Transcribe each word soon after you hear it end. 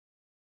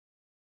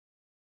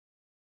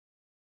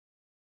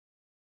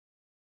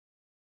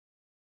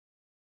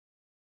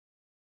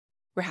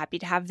We're happy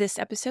to have this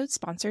episode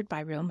sponsored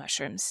by Real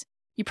Mushrooms.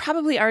 You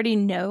probably already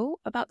know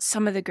about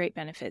some of the great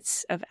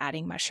benefits of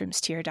adding mushrooms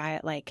to your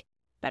diet, like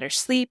better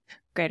sleep,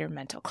 greater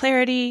mental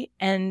clarity,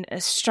 and a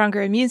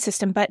stronger immune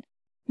system, but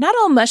not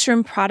all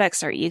mushroom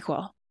products are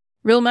equal.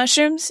 Real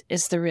Mushrooms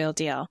is the real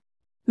deal.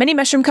 Many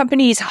mushroom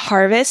companies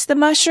harvest the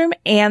mushroom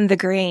and the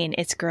grain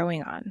it's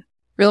growing on.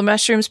 Real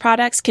Mushrooms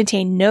products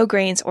contain no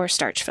grains or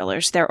starch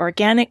fillers. They're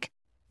organic,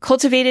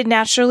 cultivated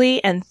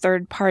naturally, and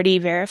third-party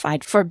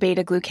verified for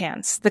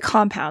beta-glucans, the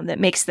compound that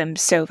makes them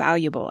so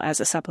valuable as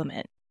a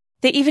supplement.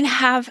 They even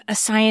have a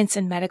science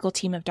and medical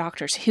team of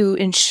doctors who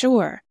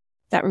ensure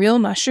that Real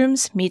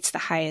Mushrooms meets the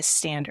highest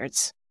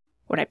standards.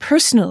 What I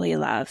personally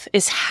love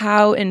is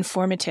how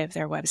informative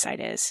their website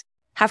is.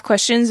 Have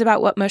questions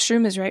about what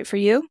mushroom is right for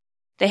you?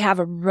 They have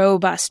a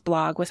robust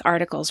blog with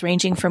articles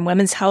ranging from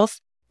women's health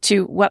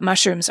to what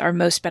mushrooms are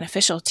most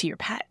beneficial to your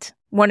pet.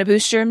 Want to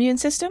boost your immune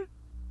system?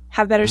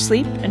 Have better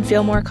sleep and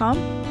feel more calm?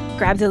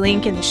 Grab the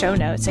link in the show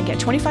notes and get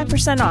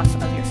 25% off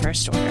of your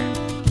first order.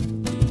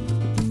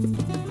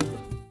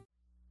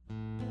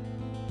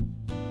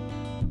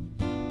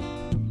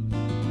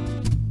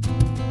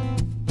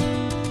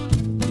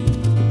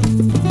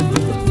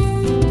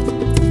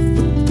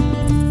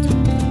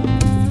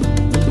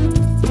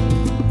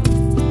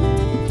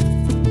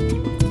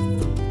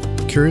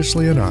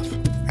 Curiously enough,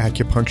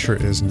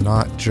 acupuncture is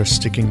not just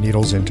sticking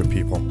needles into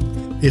people.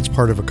 It's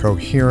part of a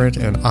coherent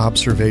and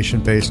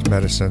observation-based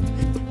medicine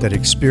that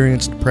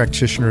experienced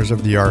practitioners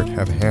of the art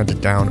have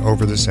handed down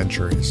over the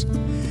centuries.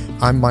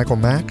 I'm Michael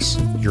Max,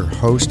 your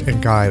host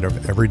and guide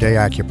of Everyday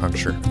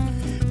Acupuncture.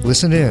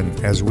 Listen in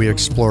as we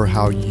explore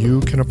how you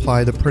can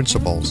apply the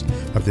principles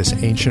of this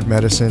ancient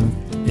medicine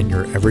in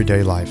your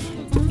everyday life.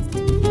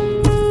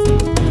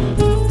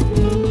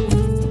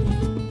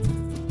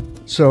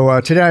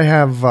 So today I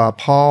have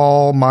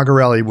Paul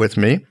Magarelli with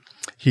me.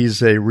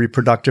 He's a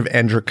reproductive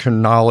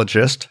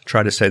endocrinologist.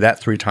 Try to say that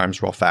 3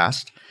 times real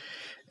fast.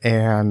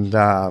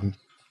 And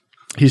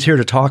he's here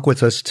to talk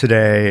with us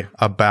today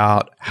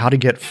about how to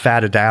get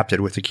fat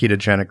adapted with a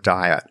ketogenic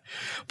diet.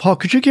 Paul,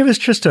 could you give us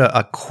just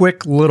a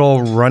quick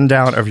little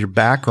rundown of your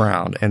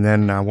background, and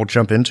then we'll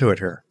jump into it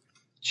here?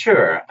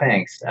 Sure.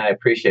 Thanks. I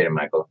appreciate it,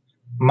 Michael.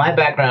 My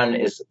background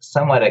is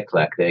somewhat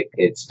eclectic.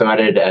 It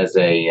started as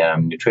a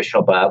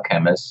nutritional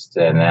biochemist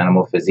and an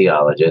animal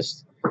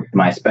physiologist.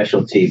 My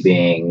specialty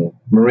being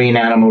marine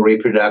animal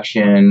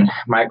reproduction,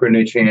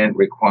 micronutrient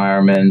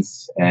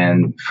requirements,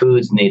 and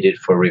foods needed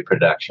for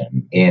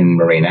reproduction in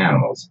marine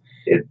animals.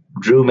 It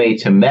drew me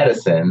to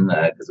medicine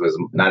because it was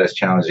not as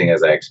challenging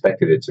as I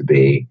expected it to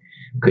be,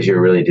 because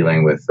you're really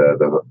dealing with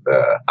the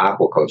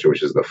aquaculture,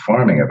 which is the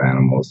farming of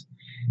animals.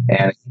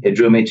 And it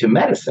drew me to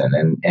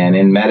medicine. And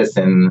in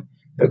medicine,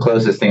 the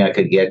closest thing I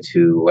could get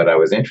to what I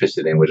was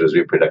interested in, which was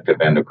reproductive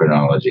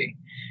endocrinology.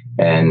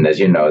 And as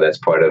you know, that's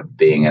part of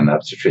being an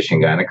obstetrician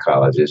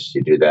gynecologist.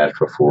 You do that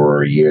for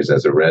 4 years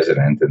as a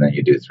resident, and then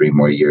you do 3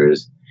 more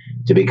years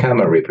to become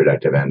a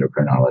reproductive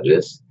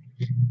endocrinologist.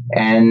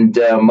 And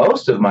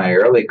most of my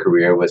early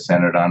career was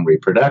centered on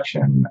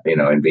reproduction,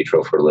 in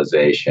vitro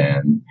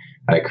fertilization.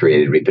 I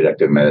created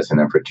reproductive medicine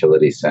and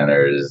fertility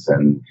centers,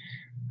 and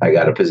I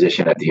got a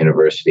position at the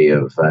University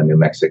of New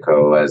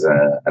Mexico as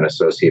an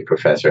associate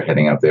professor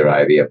heading up their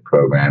IVF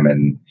program,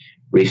 and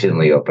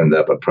recently opened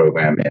up a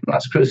program in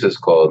Las Cruces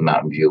called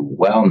Mountain View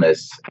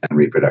Wellness and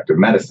Reproductive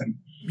Medicine.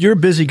 You're a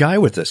busy guy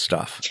with this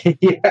stuff.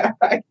 Yeah,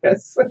 I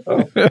guess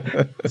so.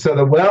 So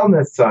the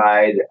wellness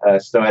side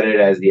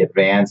started as the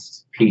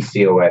Advanced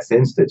PCOS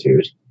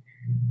Institute,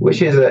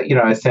 which is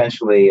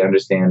essentially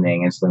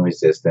understanding insulin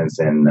resistance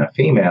in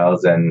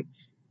females, and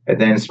it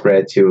then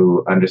spread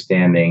to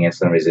understanding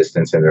insulin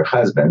resistance in their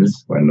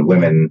husbands when the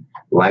women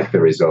liked the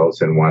results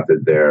and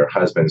wanted their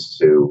husbands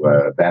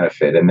to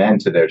benefit, and then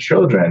to their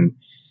children.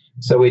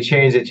 So we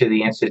changed it to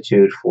the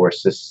Institute for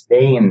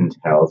Sustained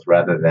Health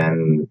rather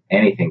than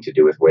anything to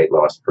do with weight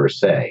loss per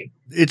se.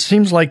 It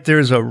seems like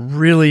there's a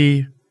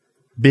really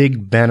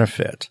big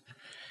benefit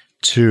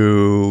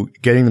to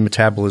getting the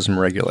metabolism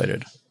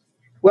regulated.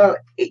 Well,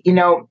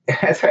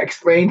 as I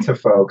explained to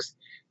folks,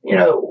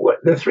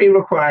 the 3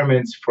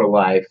 requirements for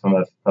life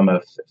from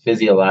a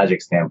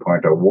physiologic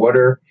standpoint are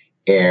water,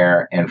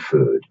 air, and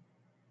food.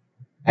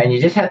 And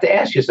you just have to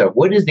ask yourself,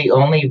 what is the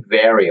only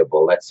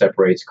variable that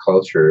separates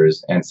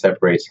cultures and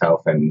separates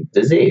health and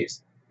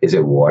disease? Is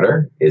it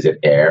water? Is it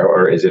air?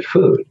 Or is it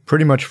food?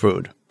 Pretty much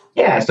food.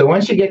 Yeah. So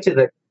once you get to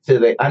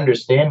the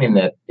understanding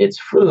that it's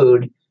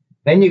food,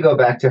 then you go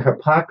back to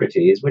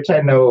Hippocrates, which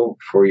I know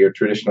for your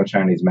traditional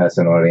Chinese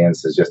medicine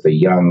audience is just a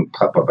young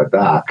pup of a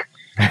doc.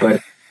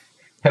 But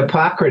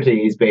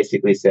Hippocrates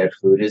basically said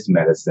food is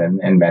medicine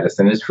and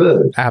medicine is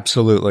food.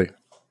 Absolutely.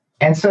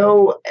 And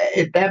so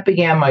that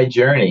began my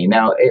journey.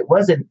 Now, it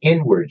was an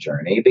inward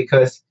journey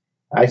because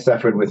I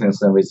suffered with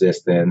insulin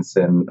resistance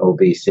and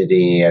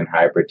obesity and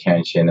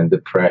hypertension and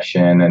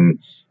depression and,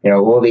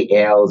 all the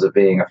ails of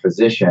being a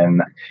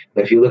physician.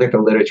 If you look at the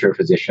literature,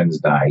 physicians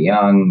die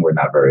young. We're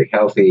not very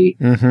healthy.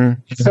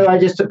 Mm-hmm. So I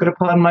just took it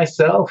upon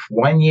myself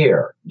 1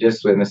 year,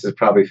 and this is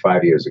probably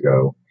 5 years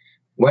ago,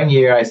 One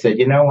year I said,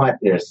 you know what,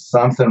 there's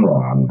something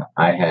wrong.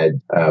 I had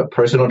a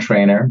personal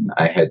trainer.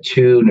 I had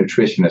 2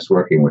 nutritionists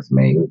working with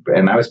me,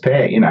 and I was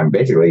paying, I'm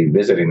basically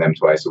visiting them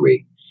twice a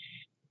week.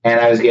 And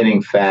I was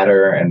getting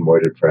fatter and more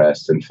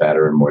depressed and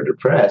fatter and more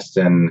depressed.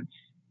 And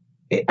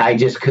I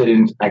just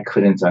couldn't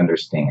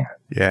understand.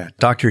 Yeah.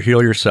 Dr.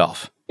 Heal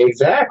Yourself.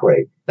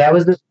 Exactly. That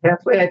was the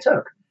pathway I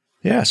took.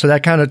 Yeah. So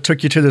that kind of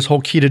took you to this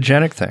whole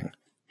ketogenic thing.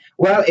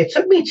 Well, it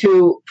took me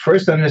to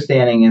first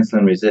understanding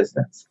insulin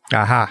resistance.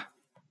 Aha.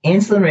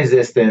 Insulin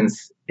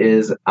resistance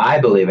is, I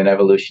believe, an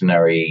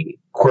evolutionary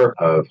quirk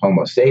of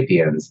Homo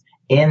sapiens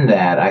in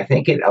that I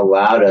think it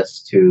allowed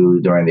us to,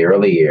 during the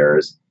early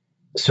years,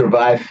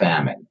 survive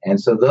famine.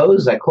 And so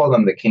those, I call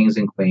them the kings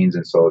and queens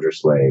and soldier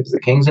slaves. The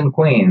kings and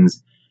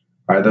queens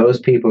are those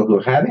people who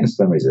have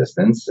insulin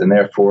resistance and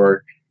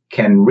therefore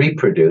can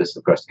reproduce,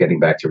 of course, getting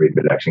back to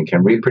reproduction,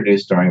 can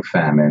reproduce during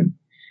famine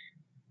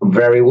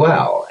very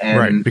well. And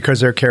right, because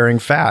they're carrying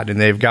fat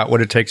and they've got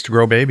what it takes to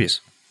grow babies.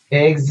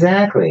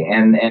 Exactly.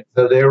 And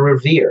so they're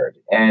revered.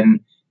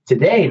 And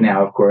today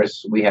now, of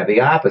course, we have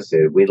the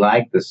opposite. We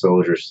like the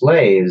soldier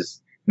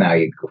slaves. Now,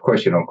 of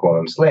course, you don't call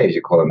them slaves.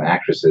 You call them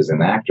actresses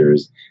and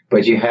actors.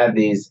 But you have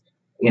these,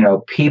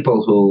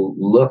 people who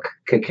look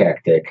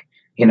cachectic,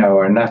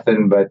 are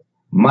nothing but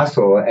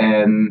muscle,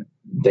 and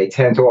they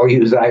tend to all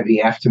use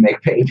IVF to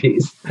make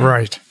babies.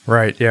 Right.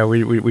 Yeah,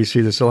 we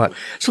see this a lot.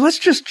 So let's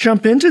just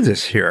jump into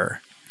this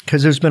here,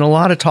 because there's been a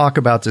lot of talk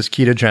about this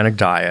ketogenic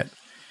diet.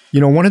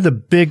 One of the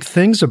big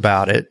things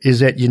about it is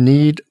that you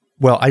need,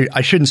 well,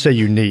 I shouldn't say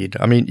you need.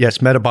 I mean, yes,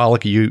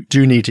 metabolically, you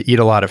do need to eat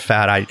a lot of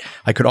fat.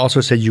 I could also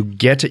say you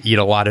get to eat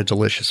a lot of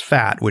delicious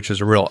fat, which is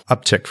a real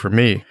uptick for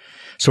me.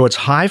 So it's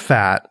high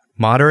fat,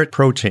 moderate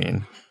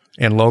protein,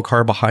 and low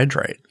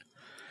carbohydrate.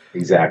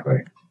 Exactly.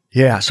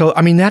 Yeah. So,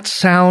 I mean, that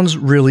sounds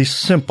really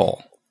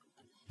simple,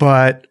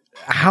 but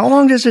how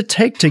long does it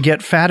take to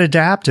get fat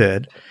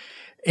adapted?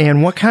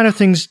 And what kind of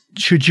things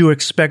should you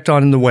expect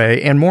on the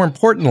way? And more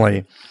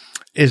importantly,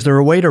 is there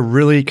a way to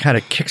really kind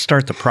of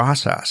kickstart the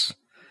process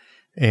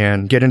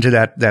and get into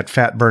that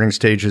fat burning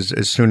stage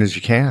as soon as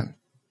you can?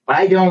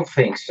 I don't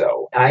think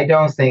so. I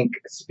don't think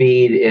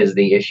speed is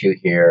the issue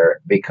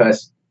here,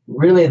 because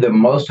really the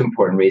most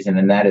important reason,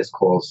 and that is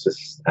called,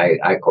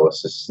 I call it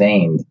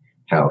sustained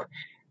health.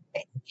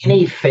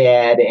 Any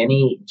fad,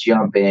 any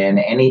jump in,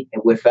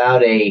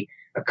 without a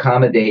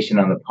accommodation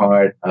on the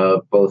part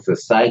of both the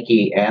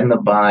psyche and the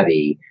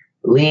body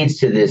leads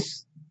to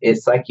this.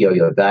 It's like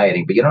yo-yo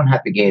dieting, but you don't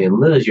have to gain and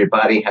lose. Your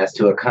body has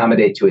to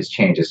accommodate to its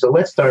changes. So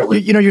let's start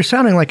with... You're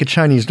sounding like a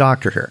Chinese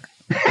doctor here.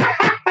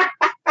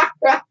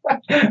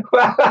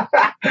 Well,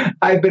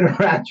 I've been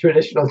around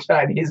traditional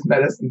Chinese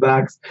medicine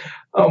docs.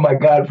 Oh, my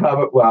God,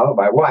 probably... Well,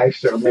 my wife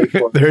certainly...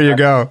 There you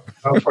go.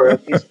 For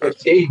at least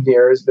 15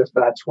 years, if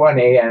not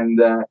 20, and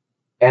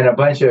a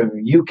bunch of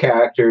you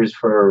characters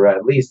for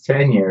at least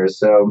 10 years.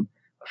 So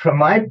from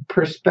my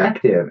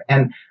perspective,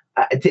 and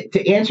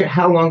to answer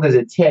how long does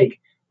it take,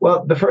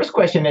 well, the first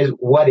question is,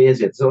 what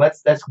is it? So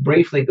let's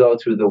briefly go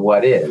through the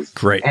what is.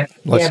 Great. And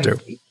let's do.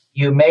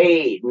 You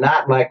may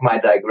not like my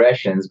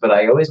digressions, but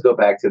I always go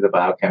back to the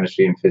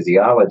biochemistry and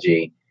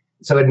physiology.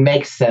 So it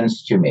makes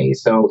sense to me.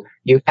 So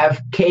you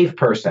have cave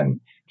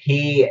person.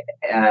 He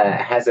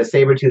has a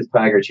saber-toothed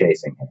tiger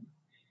chasing him.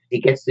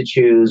 He gets to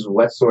choose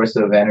what source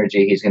of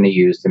energy he's going to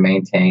use to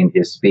maintain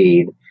his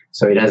speed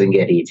so he doesn't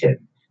get eaten.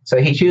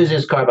 So he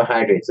chooses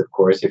carbohydrates, of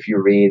course. If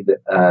you read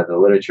the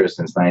literature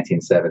since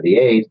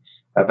 1978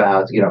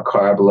 about,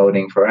 carb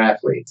loading for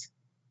athletes,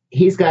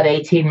 he's got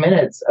 18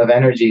 minutes of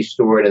energy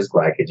stored as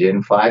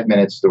glycogen, 5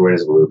 minutes stored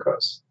as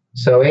glucose.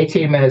 So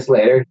 18 minutes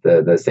later,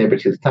 the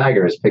saber-toothed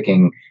tiger is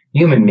picking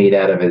human meat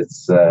out of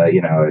its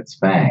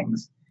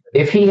fangs.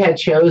 If he had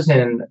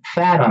chosen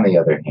fat, on the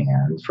other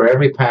hand, for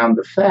every pound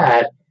of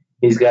fat,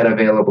 he's got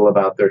available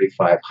about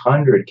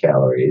 3,500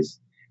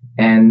 calories.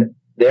 And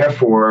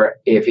therefore,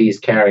 if he's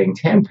carrying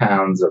 10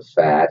 pounds of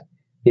fat,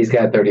 he's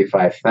got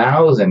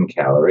 35,000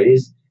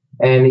 calories.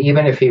 And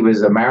even if he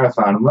was a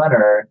marathon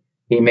runner,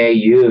 he may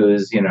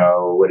use,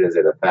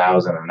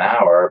 1,000 an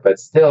hour, but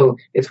still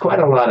it's quite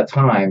a lot of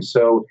time.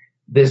 So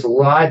this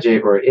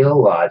logic or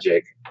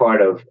illogic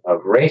part of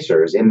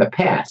racers in the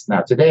past.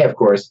 Now, today, of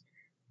course,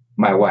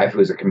 my wife,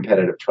 who's a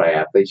competitive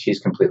triathlete, she's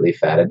completely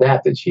fat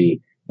adapted.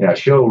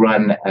 She'll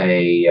run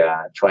a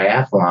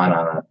triathlon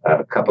on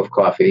a cup of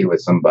coffee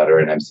with some butter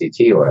and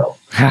MCT oil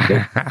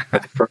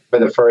for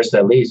the first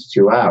at least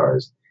 2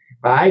 hours.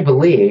 I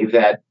believe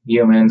that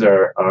humans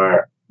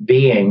are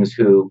beings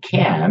who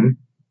can,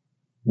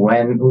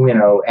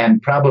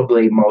 and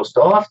probably most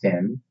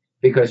often,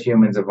 because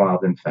humans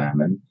evolved in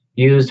famine,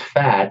 used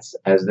fats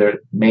as their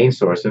main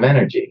source of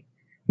energy.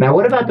 Now,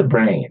 what about the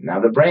brain? Now,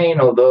 the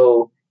brain,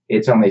 although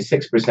it's only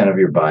 6% of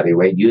your body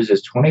weight,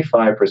 uses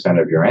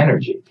 25% of your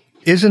energy.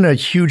 Isn't a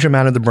huge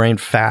amount of the brain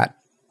fat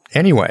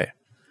anyway?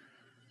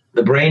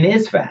 The brain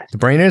is fat. The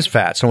brain is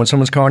fat. So when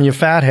someone's calling you a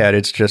fathead,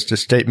 it's just a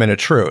statement of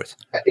truth.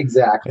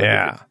 Exactly.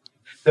 Yeah.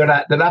 They're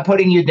not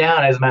putting you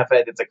down. As a matter of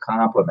fact, it's a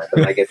compliment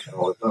that I get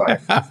all the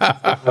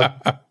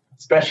time.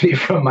 especially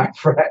from my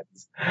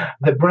friends.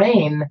 The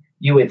brain,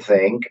 you would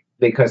think,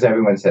 because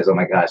everyone says, oh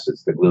my gosh,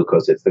 it's the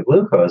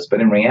glucose.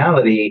 But in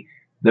reality,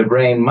 the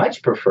brain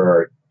much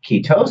prefer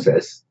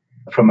ketosis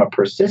from a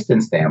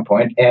persistent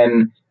standpoint.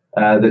 And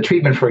the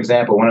treatment, for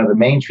example, one of the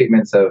main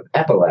treatments of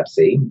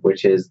epilepsy,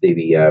 which is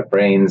the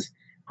brain's,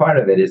 part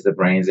of it is the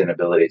brain's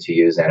inability to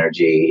use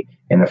energy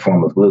in the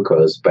form of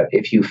glucose. But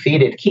if you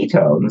feed it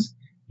ketones,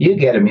 you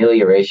get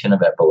amelioration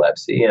of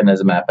epilepsy. And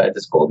as a matter of fact,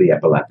 it's called the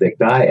epileptic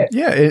diet.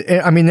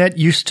 Yeah. I mean, that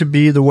used to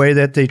be the way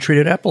that they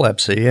treated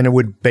epilepsy, and it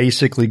would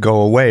basically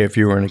go away if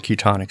you were in a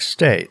ketonic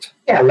state.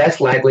 Yeah,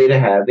 less likely to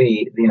have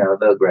the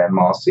grand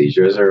mal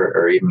seizures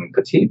or even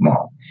petit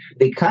mal.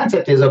 The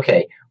concept is,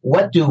 okay,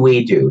 what do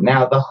we do?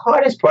 Now, the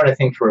hardest part, I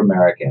think, for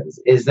Americans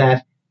is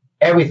that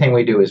everything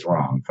we do is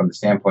wrong from the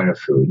standpoint of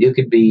food. You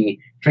could be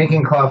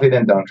drinking coffee,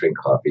 then don't drink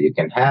coffee. You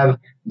can have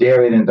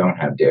dairy, then don't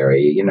have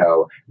dairy.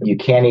 You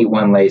can't eat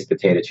one Lay's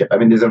potato chip. I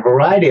mean, there's a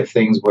variety of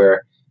things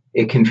where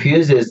it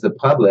confuses the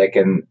public.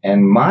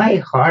 And my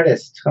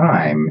hardest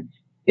time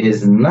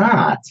is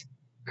not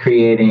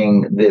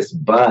creating this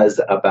buzz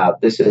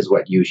about this is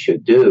what you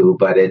should do,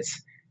 but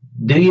it's,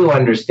 do you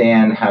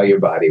understand how your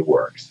body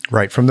works?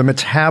 Right. From the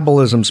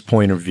metabolism's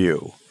point of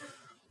view,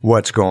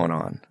 what's going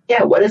on?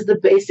 Yeah, what is the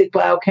basic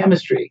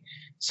biochemistry?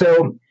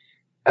 So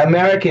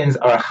Americans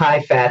are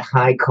high fat,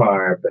 high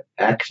carb,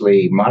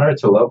 actually moderate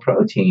to low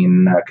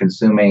protein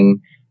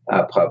consuming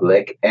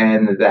public.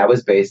 And that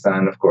was based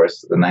on, of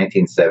course, the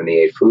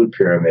 1978 food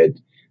pyramid,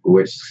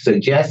 which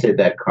suggested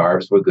that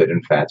carbs were good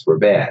and fats were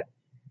bad.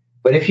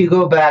 But if you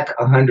go back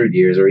 100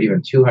 years or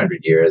even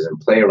 200 years and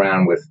play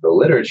around with the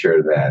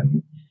literature,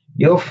 then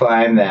you'll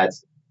find that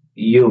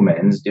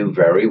humans do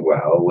very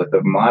well with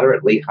a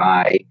moderately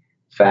high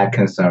fat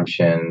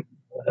consumption.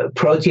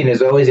 Protein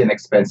is always an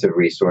expensive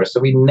resource, so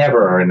we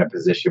never are in a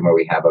position where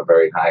we have a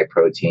very high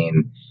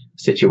protein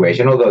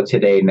situation. Although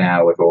today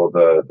now with all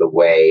the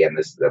whey and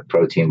the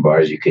protein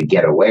bars, you could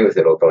get away with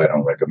it, although I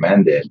don't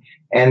recommend it.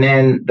 And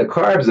then the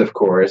carbs, of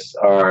course,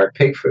 are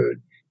pig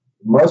food.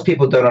 Most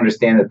people don't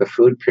understand that the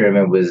food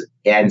pyramid was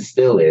and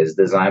still is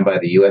designed by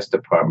the U.S.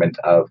 Department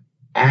of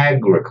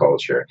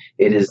Agriculture.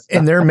 It is,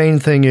 and their main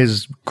thing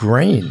is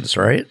grains,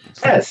 right?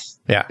 Yes.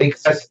 Yeah.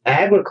 Because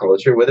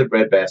agriculture, we're the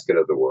breadbasket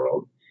of the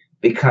world,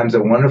 becomes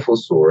a wonderful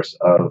source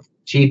of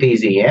cheap,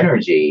 easy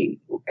energy,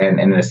 and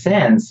in a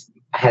sense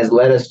has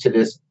led us to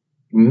this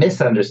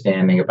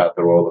misunderstanding about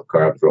the role of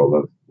carbs,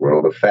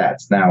 role of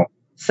fats. Now,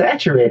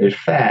 saturated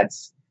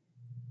fats,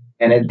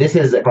 and this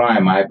is a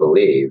crime, I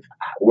believe,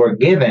 were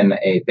given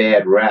a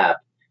bad rap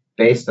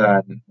based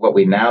on what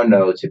we now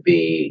know to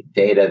be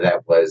data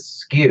that was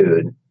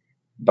skewed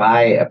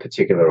by a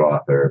particular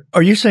author.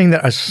 Are you saying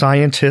that a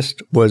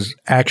scientist was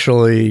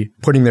actually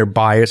putting their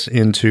bias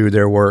into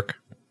their work?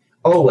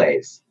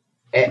 Always.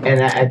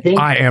 And I think...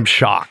 I am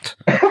shocked.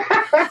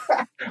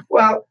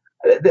 Well,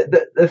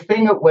 the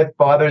thing of what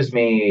bothers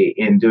me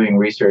in doing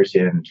research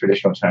in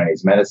traditional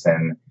Chinese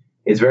medicine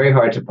is very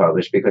hard to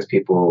publish because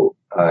people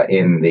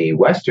in the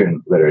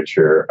Western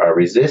literature are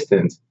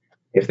resistant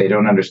if they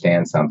don't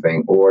understand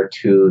something, or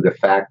to the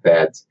fact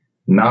that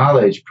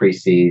knowledge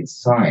precedes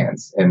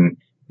science. And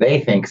they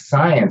think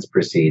science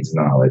precedes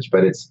knowledge,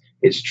 but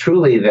it's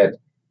truly that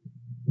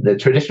the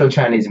traditional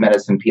Chinese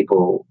medicine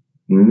people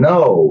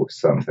know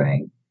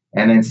something,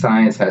 and then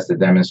science has to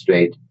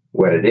demonstrate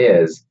what it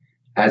is,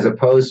 as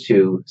opposed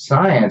to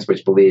science,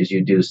 which believes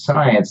you do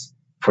science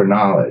for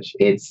knowledge.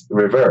 It's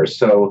reverse.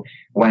 So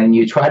when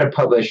you try to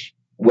publish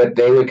what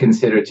they would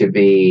consider to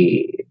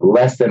be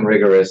less than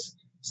rigorous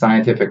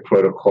scientific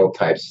protocol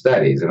type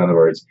studies, in other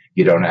words,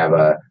 you don't have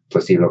a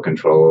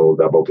placebo-controlled,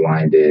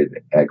 double-blinded,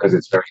 because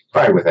it's very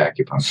hard with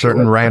acupuncture.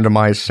 Certain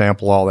randomized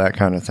sample, all that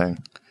kind of thing.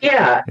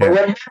 Yeah, but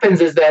what happens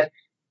is that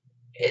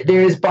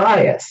there is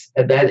bias.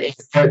 That is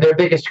their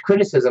biggest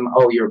criticism,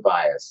 oh, you're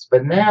biased.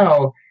 But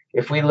now,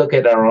 if we look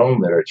at our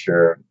own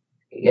literature,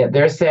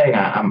 they're saying,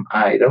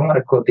 I don't want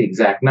to quote the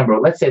exact number,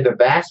 let's say the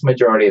vast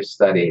majority of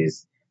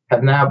studies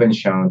have now been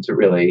shown to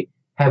really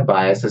have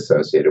bias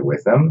associated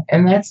with them,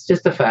 and that's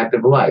just a fact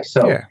of life.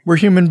 So yeah, we're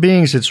human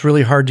beings. It's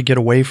really hard to get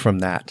away from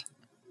that.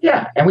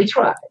 Yeah, and we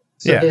try.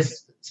 So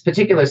this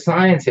particular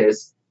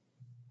scientist,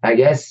 I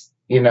guess,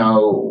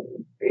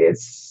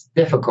 it's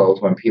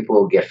difficult when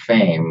people get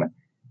fame.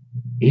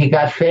 He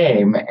got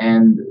fame,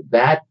 and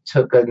that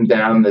took him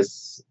down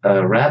this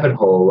rabbit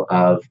hole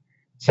of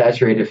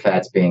saturated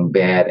fats being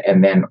bad,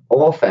 and then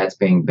all fats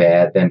being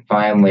bad. Then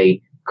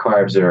finally,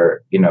 carbs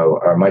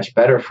are much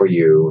better for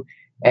you.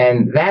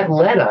 And that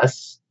led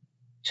us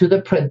to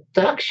the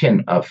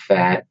production of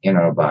fat in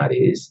our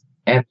bodies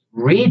and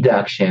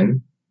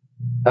reduction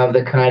of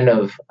the kind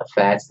of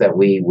fats that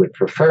we would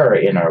prefer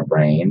in our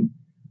brain,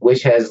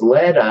 which has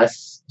led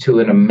us to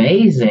an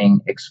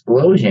amazing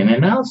explosion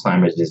in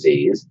Alzheimer's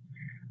disease,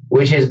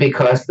 which is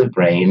because the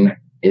brain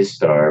is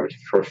starved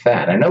for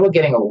fat. I know we're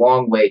getting a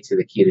long way to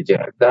the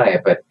ketogenic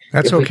diet, but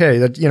that's okay.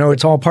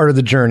 It's all part of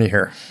the journey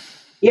here.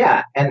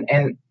 Yeah,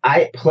 and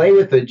I play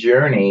with the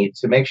journey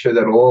to make sure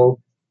that all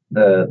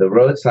the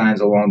road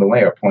signs along the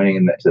way are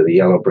pointing to the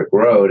yellow brick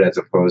road, as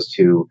opposed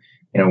to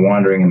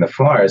wandering in the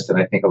forest, and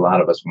I think a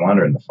lot of us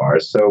wander in the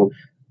forest. So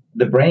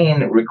the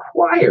brain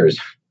requires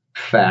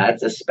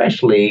fats,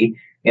 especially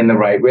in the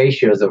right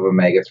ratios of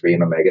omega-3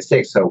 and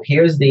omega-6. So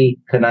here's the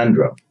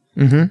conundrum.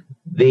 Mm-hmm.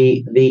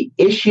 The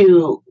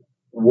issue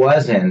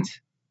wasn't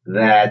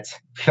that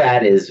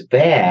fat is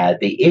bad.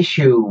 The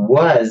issue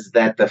was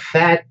that the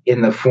fat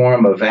in the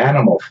form of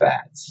animal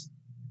fats,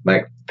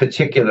 like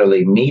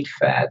particularly meat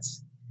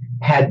fats,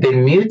 had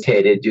been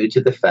mutated due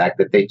to the fact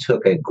that they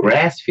took a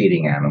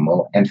grass-feeding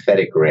animal and fed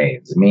it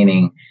grains,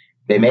 meaning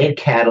they made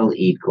cattle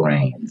eat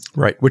grains.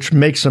 Right, which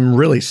makes them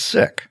really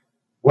sick.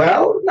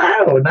 Well,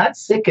 no, not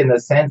sick in the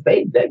sense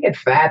they get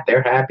fat,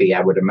 they're happy,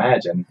 I would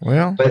imagine.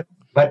 Well,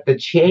 but the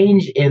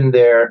change in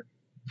their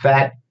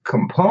fat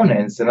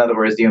components, in other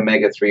words, the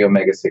omega-3,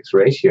 omega-6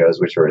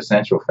 ratios, which are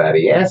essential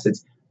fatty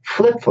acids,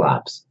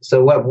 flip-flops.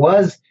 So what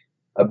was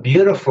a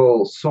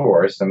beautiful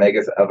source of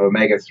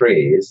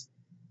omega-3s,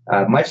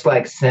 much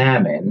like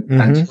salmon,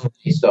 until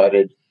we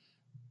started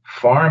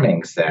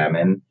farming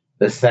salmon,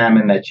 the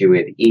salmon that you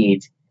would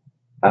eat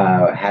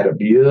had a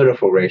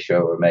beautiful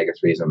ratio of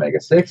omega-3s and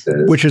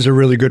omega-6s. Which is a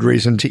really good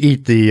reason to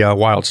eat the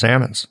wild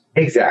salmons.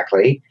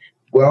 Exactly.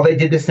 Well, they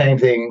did the same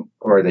thing,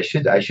 or I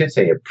should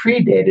say it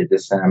predated the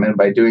salmon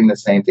by doing the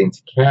same thing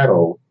to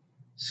cattle,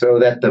 so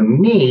that the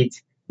meat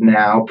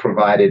now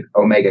provided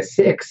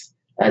omega-6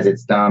 as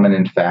its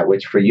dominant fat,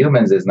 which for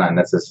humans is not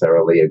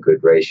necessarily a good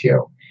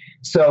ratio.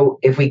 So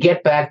if we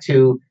get back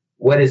to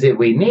what is it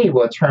we need,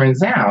 well, it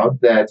turns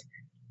out that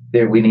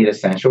we need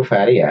essential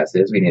fatty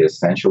acids, we need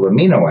essential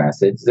amino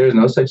acids. There's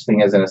no such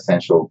thing as an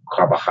essential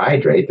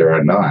carbohydrate. There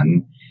are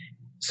none.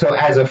 So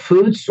as a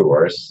food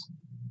source,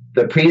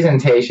 the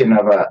presentation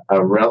of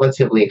a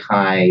relatively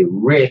high,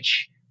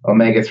 rich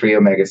omega-3,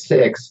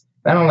 omega-6,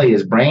 not only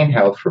is brain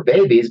health for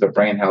babies, but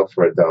brain health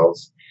for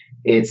adults.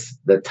 It's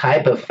the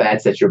type of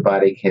fats that your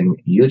body can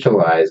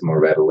utilize more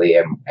readily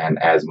and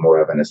as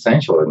more of an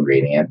essential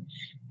ingredient.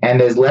 And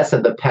there's less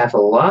of the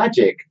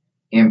pathologic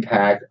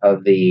impact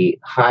of the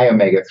high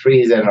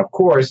omega-3s. And of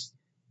course,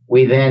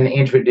 we then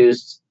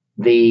introduced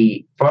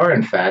the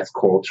foreign fats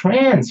called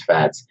trans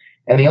fats.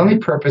 And the only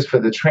purpose for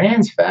the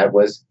trans fat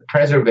was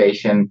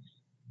preservation,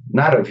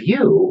 not of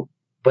you,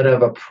 but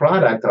of a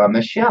product on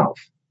the shelf.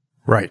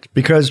 Right,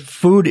 because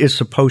food is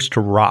supposed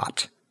to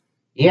rot.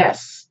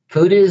 Yes,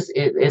 food is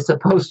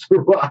supposed to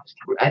rot.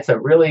 That's a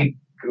really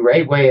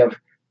great way of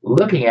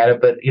looking at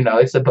it, but,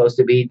 it's supposed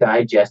to be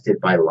digested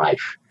by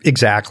life.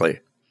 Exactly.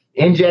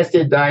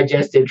 Ingested,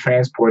 digested,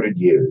 transported,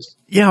 used.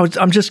 Yeah,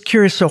 I'm just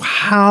curious. So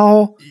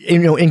how,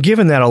 and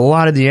given that a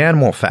lot of the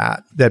animal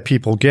fat that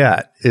people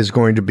get is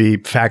going to be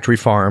factory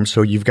farmed,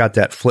 so you've got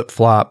that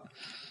flip-flop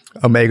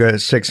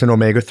omega-6 and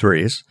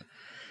omega-3s.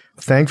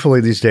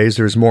 Thankfully, these days,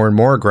 there's more and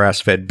more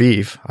grass-fed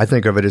beef. I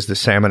think of it as the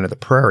salmon of the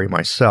prairie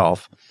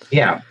myself.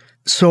 Yeah.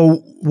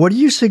 So what do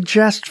you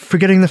suggest for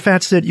getting the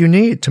fats that you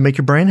need to make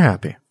your brain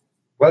happy?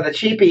 Well, the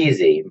cheap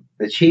easy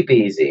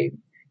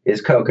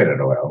is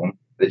coconut oil.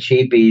 The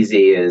cheap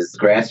easy is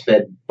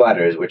grass-fed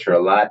butters, which are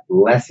a lot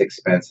less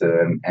expensive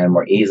and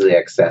more easily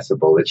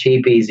accessible. The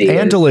cheap easy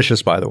and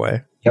delicious, by the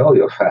way.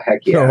 Oh, heck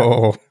yeah.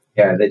 Oh.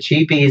 Yeah, the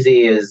cheap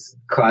easy is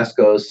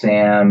Costco,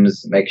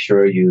 Sam's. Make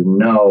sure you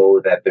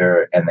know that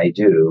they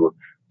do,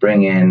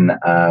 bring in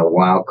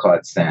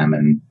wild-caught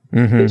salmon.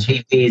 Mm-hmm. The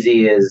cheap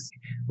easy is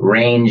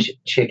range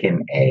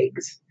chicken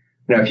eggs.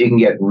 If you can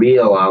get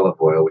real olive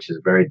oil, which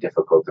is very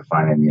difficult to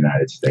find in the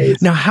United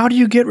States. Now, how do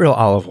you get real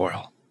olive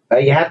oil?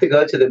 You have to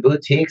go to the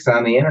boutiques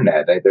on the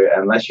internet,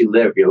 unless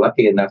you're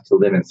lucky enough to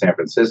live in San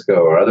Francisco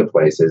or other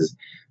places,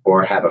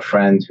 or have a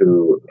friend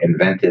who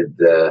invented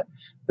the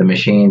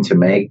machine to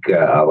make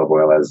olive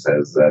oil, as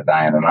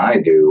Diane and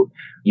I do.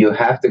 You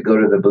have to go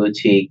to the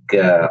boutique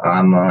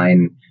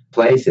online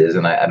places,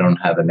 and I don't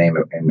have the name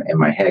in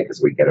my head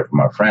because we get it from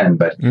our friend,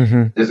 but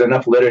there's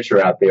enough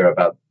literature out there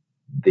about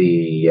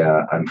the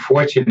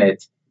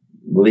unfortunate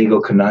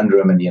legal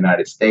conundrum in the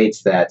United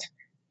States that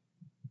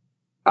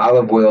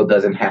olive oil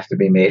doesn't have to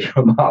be made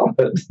from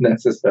olives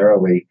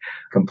necessarily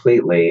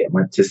completely,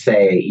 but to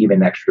say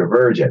even extra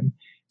virgin.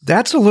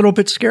 That's a little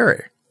bit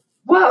scary.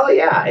 Well,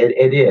 yeah,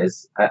 it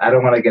is. I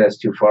don't want to get us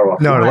too far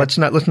off. No, let's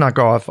not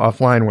go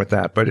offline with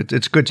that, but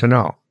it's good to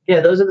know. Yeah,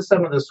 those are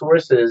some of the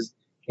sources.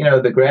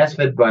 The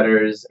grass-fed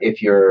butters,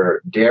 if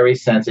you're dairy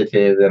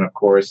sensitive, then of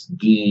course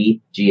ghee,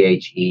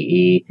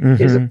 Ghee,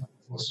 is a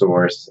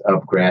source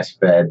of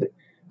grass-fed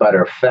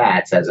butter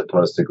fats as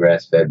opposed to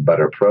grass-fed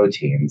butter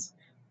proteins.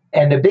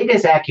 And the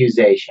biggest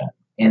accusation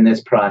in this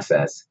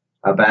process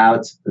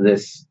about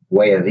this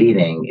way of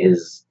eating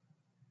is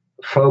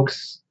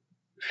folks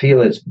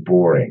feel it's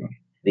boring.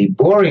 The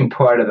boring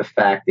part of the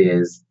fact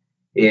is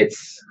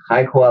it's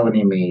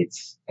high-quality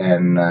meats,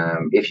 and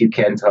if you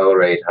can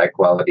tolerate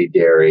high-quality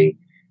dairy,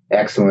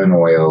 excellent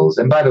oils.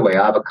 And by the way,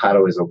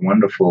 avocado is a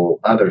wonderful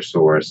other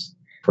source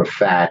for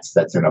fats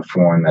that's in a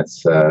form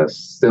that's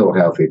still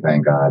healthy,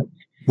 thank God.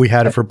 We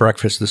had it for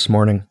breakfast this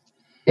morning.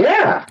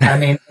 Yeah, I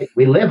mean,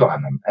 we live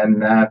on them.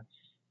 And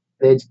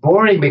it's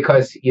boring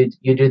because you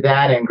do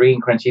that and green,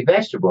 crunchy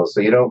vegetables.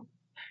 So you don't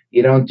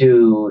You don't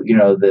do,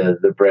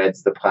 the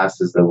breads, the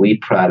pastas, the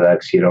wheat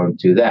products. You don't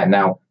do that.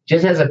 Now,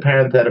 just as a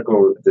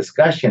parenthetical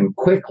discussion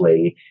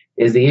quickly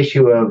is the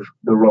issue of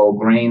the role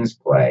grains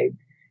play.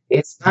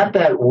 It's not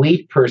that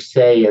wheat per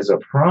se is a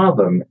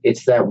problem.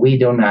 It's that we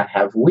do not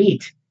have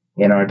wheat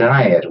in our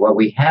diet. What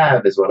we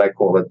have is what I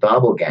call a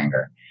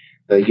doppelganger.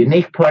 The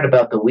unique part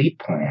about the wheat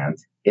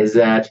plant is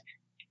that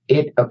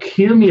it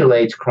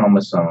accumulates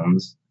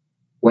chromosomes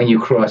when you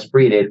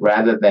crossbreed it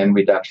rather than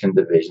reduction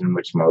division,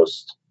 which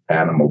most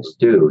animals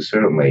do,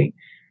 certainly,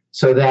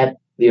 so that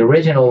the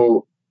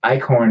original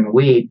Eichhorn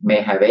wheat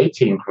may have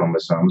 18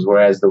 chromosomes,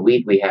 whereas the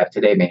wheat we have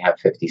today may have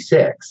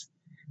 56.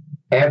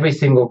 Every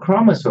single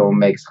chromosome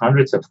makes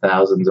hundreds of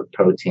thousands of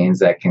proteins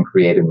that can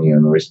create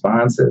immune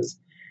responses.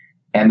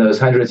 And those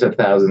hundreds of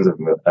thousands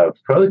of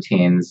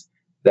proteins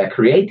that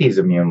create these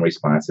immune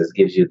responses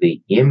gives you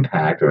the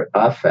impact or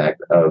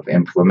effect of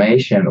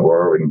inflammation,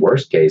 or in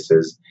worst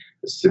cases,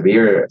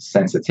 severe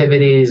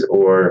sensitivities,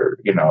 or,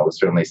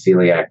 certainly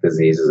celiac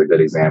disease is a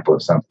good example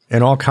of something.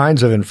 And all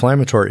kinds of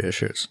inflammatory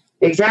issues.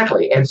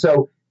 Exactly. And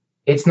so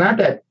it's not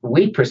that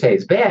wheat per se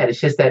is bad. It's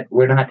just that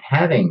we're not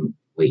having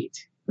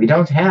wheat. We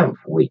don't have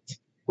wheat.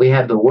 We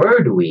have the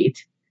word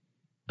wheat,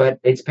 but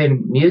it's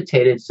been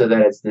mutated so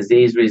that it's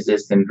disease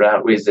resistant,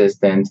 drought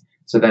resistant,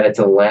 so that it's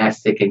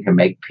elastic and can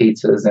make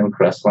pizzas and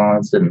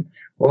croissants and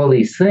all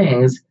these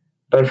things.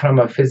 But from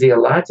a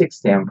physiologic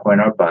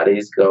standpoint, our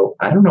bodies go,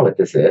 I don't know what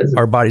this is.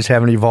 Our bodies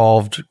haven't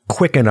evolved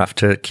quick enough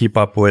to keep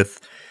up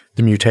with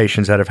the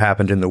mutations that have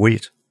happened in the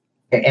wheat.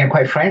 And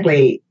quite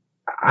frankly,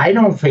 I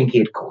don't think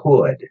it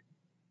could,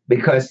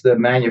 because the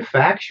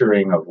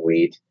manufacturing of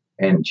wheat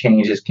and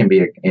changes can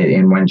be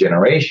in one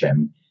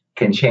generation,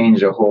 can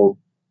change the whole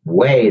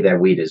way that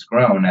wheat is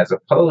grown, as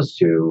opposed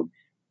to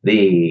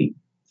the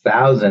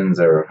thousands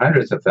or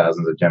hundreds of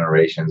thousands of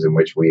generations in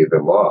which we've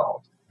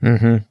evolved.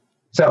 Mm-hmm.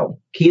 So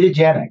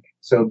ketogenic.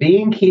 So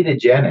being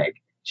ketogenic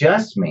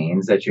just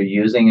means that you're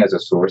using as a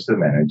source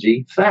of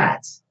energy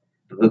fats.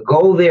 The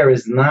goal there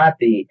is not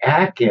the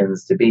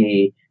Atkins to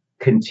be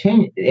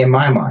continued, in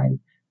my mind.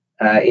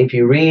 If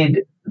you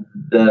read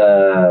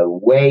the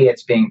way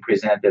it's being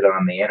presented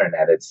on the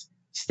internet, it's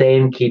stay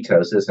in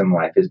ketosis and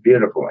life is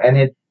beautiful.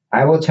 And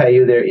I will tell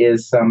you, there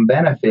is some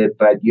benefit,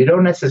 but you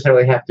don't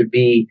necessarily have to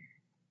be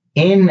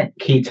in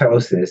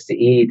ketosis to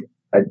eat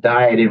a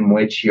diet in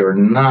which you're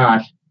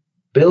not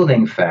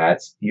building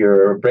fats,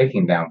 you're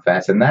breaking down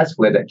fats. And that's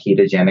what a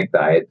ketogenic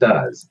diet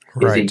does,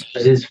 right. Is it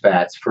uses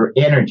fats for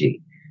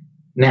energy.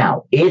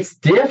 Now, it's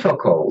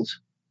difficult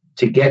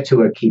to get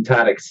to a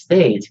ketotic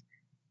state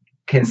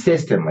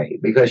consistently,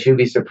 because you'd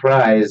be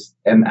surprised,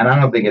 and I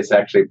don't think it's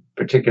actually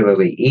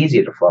particularly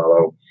easy to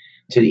follow,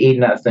 to eat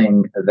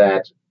nothing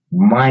that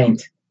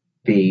might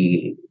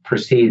be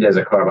perceived as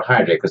a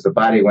carbohydrate, because the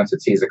body, once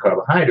it sees a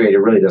carbohydrate, it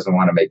really doesn't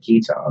want to make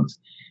ketones.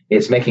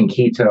 It's making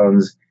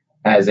ketones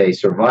as a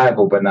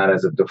survival, but not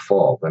as a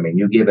default. I mean,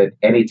 you give it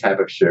any type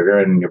of sugar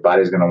and your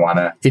body's going to want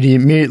to... It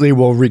immediately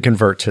will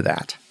reconvert to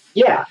that.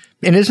 Yeah.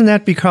 And isn't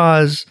that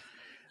because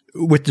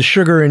with the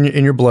sugar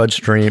in your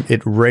bloodstream,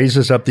 it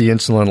raises up the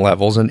insulin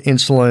levels, and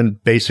insulin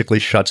basically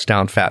shuts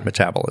down fat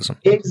metabolism?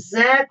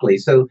 Exactly.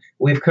 So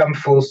we've come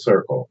full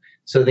circle.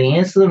 So the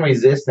insulin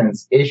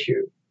resistance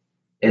issue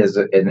is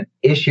an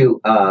issue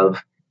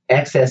of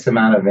excess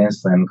amount of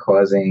insulin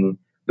causing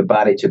the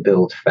body to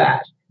build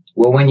fat.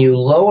 Well, when you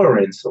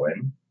lower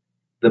insulin,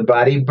 the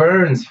body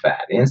burns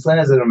fat.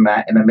 Insulin is an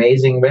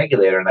amazing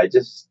regulator, and I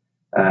just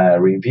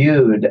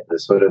reviewed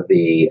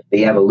the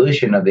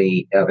evolution of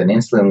an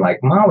insulin-like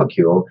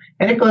molecule,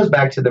 and it goes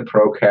back to the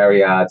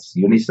prokaryotes,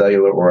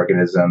 unicellular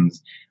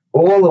organisms,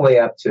 all the way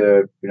up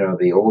to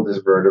the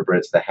oldest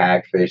vertebrates, the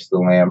hagfish, the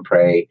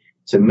lamprey,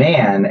 to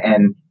man.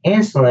 And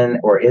insulin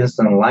or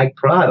insulin-like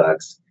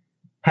products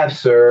have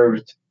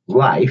served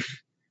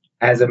life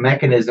as a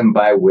mechanism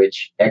by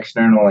which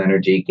external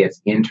energy gets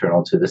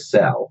internal to the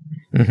cell.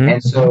 Mm-hmm.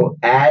 And so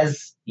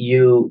as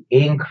you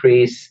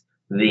increase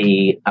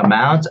the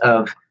amount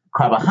of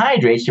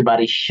carbohydrates, your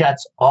body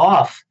shuts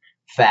off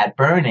fat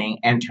burning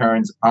and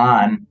turns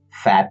on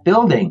fat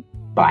building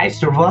by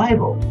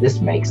survival.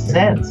 This makes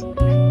sense.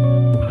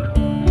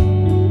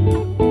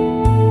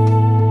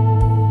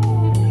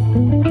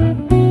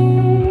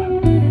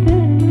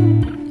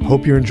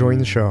 Hope you're enjoying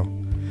the show.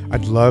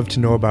 I'd love to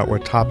know about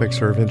what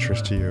topics are of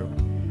interest to you.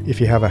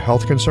 If you have a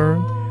health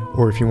concern,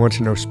 or if you want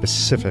to know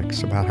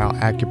specifics about how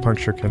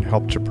acupuncture can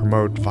help to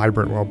promote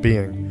vibrant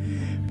well-being,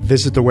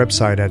 visit the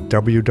website at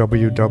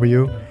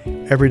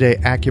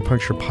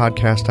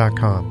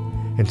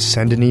www.everydayacupuncturepodcast.com and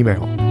send an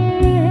email.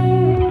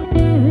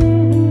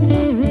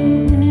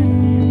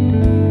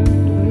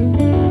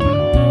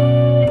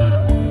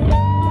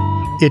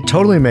 It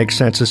totally makes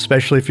sense,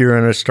 especially if you're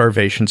in a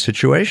starvation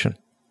situation.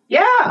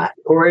 Yeah.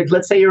 Or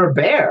let's say you're a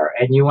bear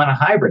and you want to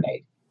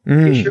hibernate.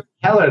 You sure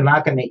hell are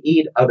not going to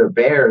eat other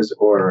bears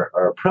or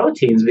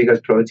proteins, because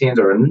proteins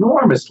are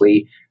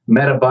enormously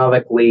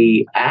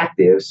metabolically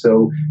active.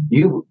 So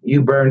you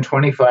burn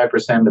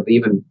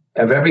 25%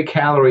 of every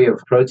calorie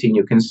of protein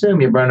you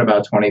consume, you burn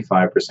about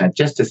 25%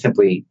 just to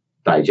simply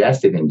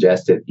digest it,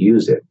 ingest it,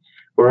 use it.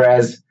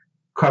 Whereas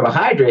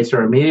carbohydrates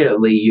are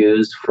immediately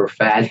used for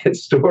fat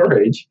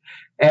storage,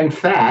 and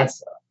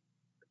fats,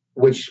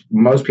 which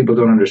most people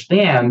don't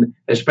understand,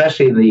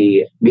 especially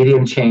the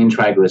medium chain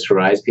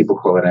triglycerides, people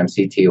call it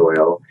MCT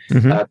oil.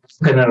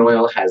 Coconut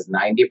oil has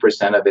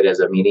 90% of it as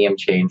a medium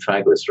chain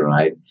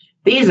triglyceride.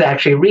 These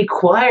actually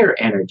require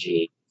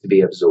energy to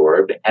be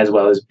absorbed as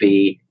well as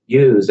be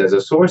used as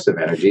a source of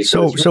energy.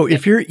 So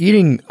if you're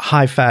eating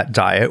high-fat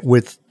diet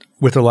with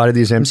a lot of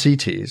these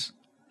MCTs,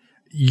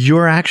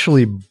 you're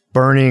actually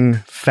burning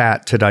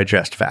fat to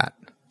digest fat.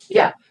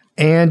 Yeah.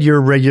 And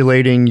you're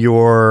regulating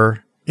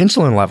your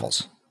insulin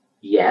levels.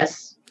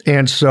 Yes.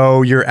 And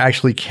so you're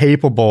actually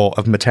capable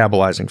of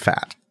metabolizing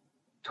fat.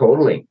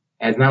 Totally.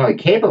 And not only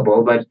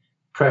capable, but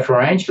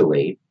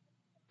preferentially.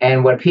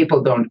 And what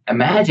people don't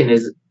imagine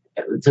is,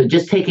 so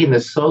just taking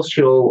the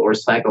social or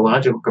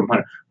psychological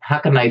component, how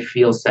can I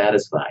feel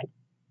satisfied?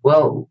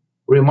 Well,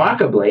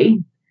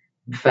 remarkably,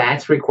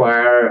 fats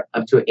require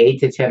up to 8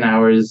 to 10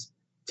 hours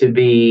to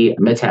be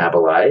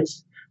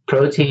metabolized.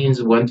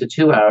 Proteins 1 to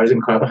 2 hours,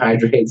 and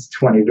carbohydrates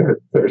 20 to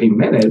 30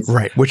 minutes.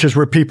 Right, which is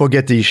where people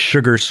get these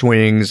sugar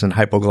swings and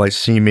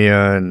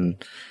hypoglycemia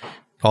and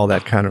all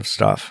that kind of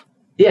stuff.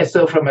 Yeah,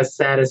 so from a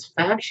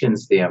satisfaction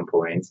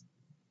standpoint,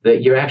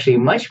 that you're actually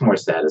much more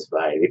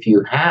satisfied. If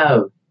you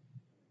have,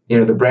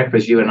 the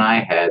breakfast you and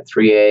I had,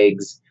 3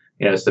 eggs,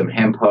 some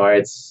hemp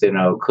hearts,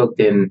 cooked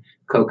in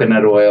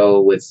coconut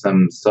oil with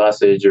some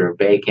sausage or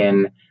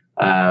bacon,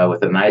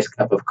 with a nice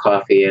cup of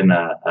coffee and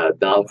a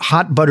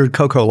hot buttered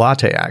cocoa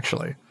latte,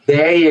 actually.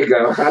 There you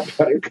go, hot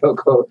buttered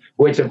cocoa,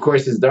 which of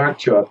course is dark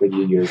chocolate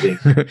you're using.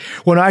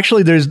 Well,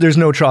 actually, there's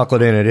no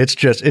chocolate in it. It's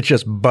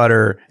just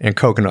butter and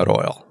coconut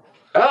oil.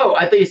 Oh,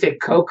 I thought you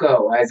said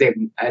cocoa, as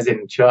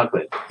in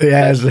chocolate.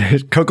 Yeah,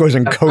 cocoa's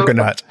in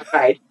coconut.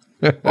 Right.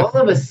 All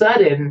of a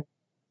sudden,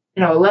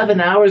 11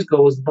 hours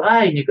goes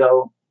by, and you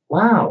go,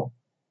 "Wow,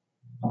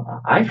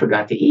 I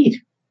forgot to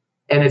eat,"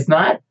 and it's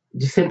not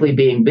just simply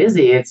being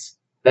busy, it's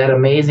that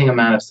amazing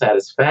amount of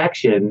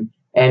satisfaction.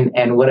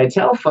 And what I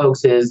tell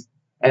folks is,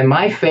 and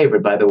my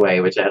favorite, by the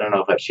way, which I don't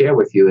know if I've shared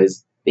with you,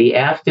 is the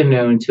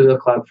afternoon, 2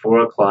 o'clock, 4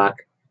 o'clock,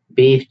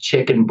 beef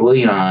chicken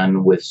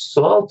bouillon with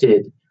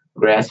salted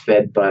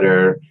grass-fed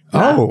butter,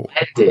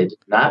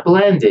 not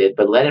blended,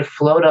 but let it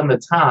float on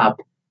the top.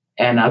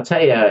 And I'll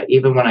tell you,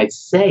 even when I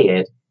say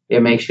it,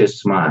 it makes you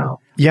smile.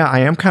 Yeah, I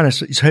am kind of.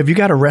 So have you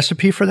got a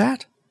recipe for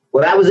that?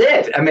 Well, that was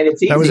it. I mean,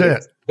 it's easy. That was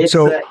it.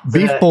 So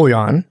beef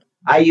bouillon.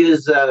 I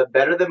use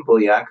Better Than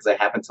Bouillon because I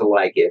happen to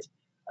like it,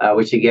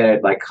 which you get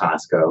at like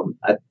Costco.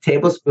 A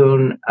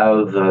tablespoon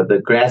of the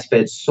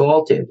grass-fed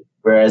salted,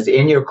 whereas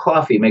in your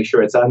coffee, make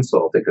sure it's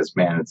unsalted because,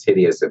 man, it's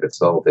hideous if it's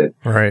salted.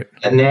 Right.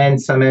 And then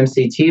some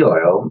MCT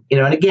oil.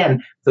 And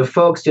again, the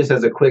folks, just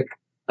as a quick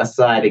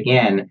aside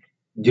again,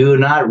 do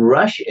not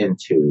rush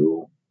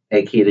into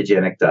a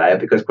ketogenic diet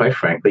because, quite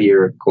frankly,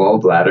 your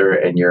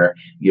gallbladder and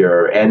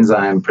your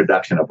enzyme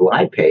production of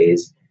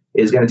lipase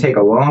is going to take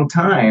a long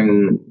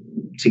time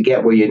to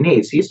get where you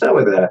need. So you start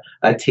with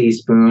a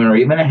teaspoon or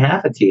even a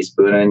half a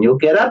teaspoon, and you'll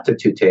get up to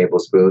 2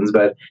 tablespoons.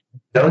 But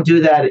don't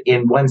do that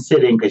in one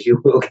sitting because you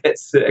will get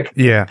sick.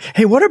 Yeah.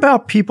 Hey, what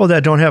about people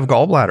that don't have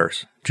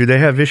gallbladders? Do they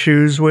have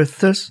issues with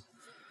this?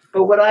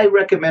 But what I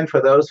recommend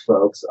for those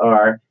folks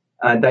are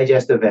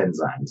digestive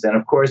enzymes. And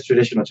of course,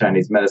 traditional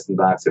Chinese medicine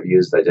docs have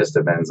used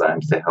digestive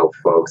enzymes to help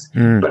folks.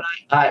 But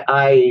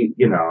I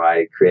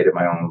created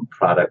my own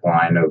product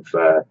line of,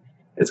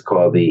 it's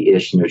called the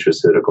Ish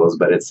Nutraceuticals,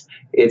 but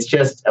it's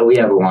just, we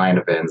have a line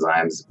of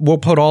enzymes. We'll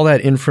put all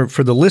that in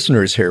for the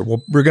listeners here.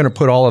 We're going to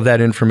put all of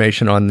that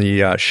information on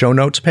the show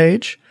notes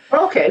page.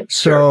 Okay.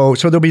 So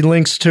there'll be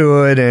links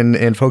to it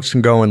and folks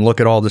can go and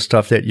look at all the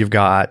stuff that you've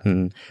got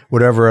and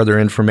whatever other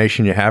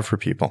information you have for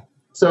people.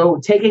 So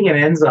taking an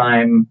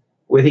enzyme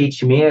with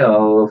each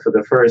meal for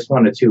the first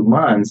 1 to 2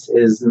 months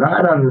is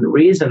not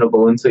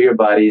unreasonable until your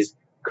body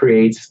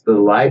creates the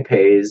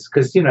lipase,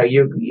 because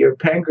your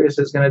pancreas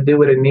is going to do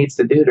what it needs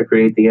to do to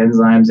create the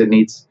enzymes it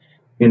needs,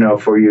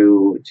 for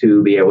you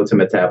to be able to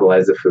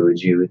metabolize the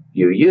foods you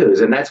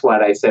use. And that's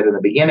what I said in the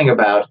beginning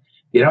about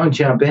you don't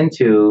jump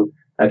into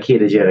a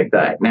ketogenic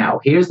diet. Now,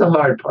 here's the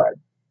hard part.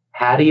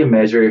 How do you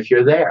measure if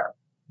you're there?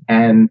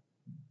 And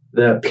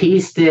the pea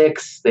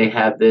sticks, they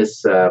have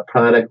this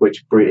product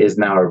which is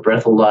now a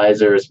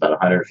breathalyzer. It's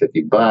about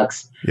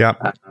 $150. Yeah.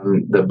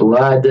 The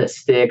blood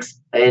sticks,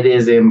 it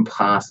is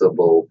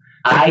impossible.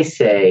 I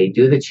say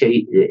do the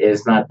cheap.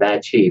 It's not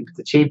that cheap.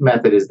 The cheap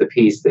method is the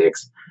pea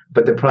sticks.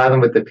 But the problem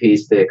with the pea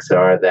sticks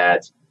are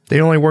that they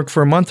only work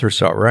for a month or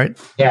so, right?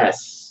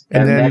 Yes.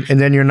 And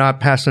then you're not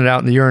passing it out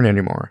in the urine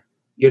anymore.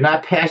 You're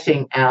not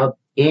passing out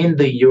in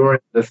the urine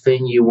the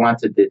thing you want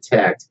to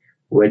detect,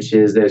 which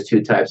is there's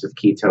 2 types of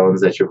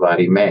ketones that your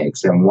body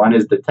makes, and one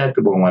is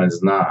detectable and one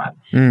is not.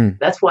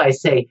 That's why I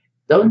say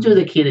don't do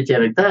the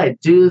ketogenic diet.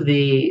 Do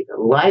the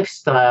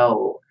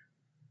lifestyle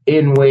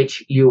in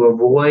which you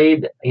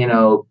avoid,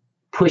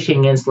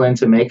 pushing insulin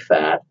to make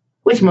fat,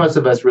 which most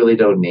of us really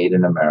don't need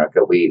in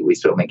America. We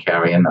certainly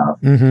carry enough.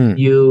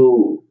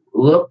 You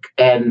look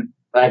and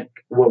But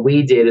what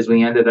we did is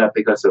we ended up,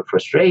 because of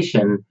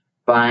frustration,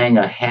 buying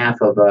a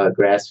half of a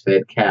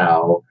grass-fed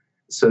cow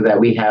so that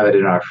we have it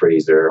in our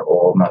freezer,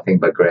 all nothing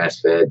but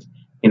grass-fed,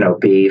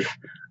 beef.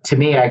 To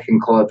me, I can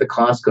call it the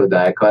Costco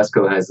diet.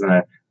 Costco has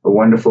a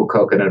wonderful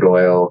coconut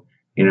oil.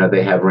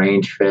 They have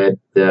range-fed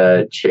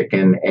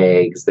chicken,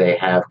 eggs. They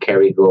have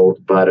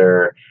Kerrygold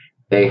butter.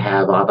 They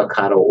have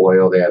avocado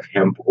oil. They have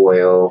hemp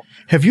oil.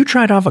 Have you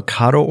tried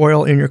avocado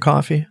oil in your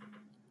coffee?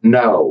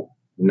 No,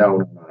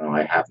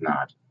 I have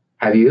not.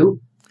 Have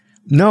you?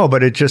 No,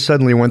 but it just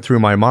suddenly went through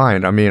my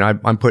mind. I mean,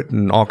 I'm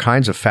putting all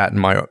kinds of fat in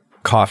my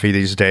coffee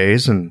these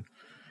days, and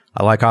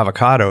I like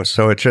avocados.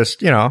 So it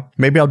just,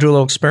 maybe I'll do a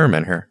little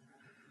experiment here.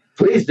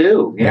 Please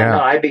do. Yeah.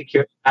 No, I'd be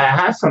curious. I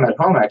have some at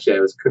home, actually.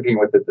 I was cooking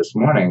with it this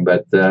morning.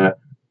 But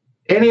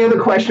any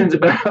other questions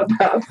about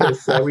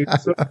this? We've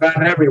sort of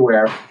gone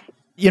everywhere.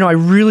 I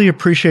really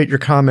appreciate your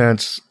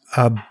comments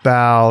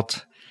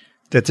about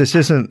that this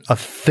isn't a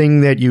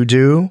thing that you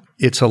do.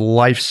 It's a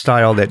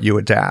lifestyle that you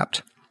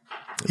adapt.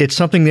 It's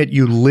something that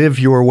you live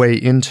your way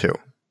into.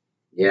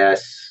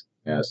 Yes.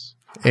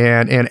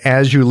 And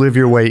as you live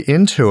your way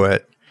into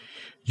it,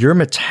 your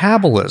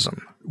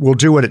metabolism will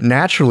do what it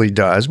naturally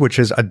does, which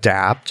is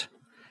adapt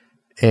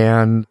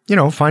and,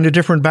 find a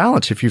different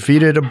balance. If you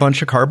feed it a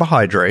bunch of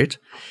carbohydrate,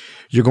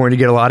 you're going to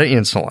get a lot of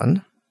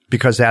insulin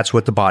because that's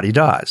what the body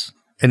does.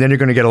 And then you're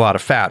going to get a lot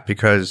of fat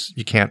because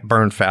you can't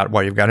burn fat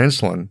while you've got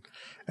insulin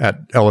at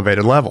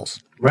elevated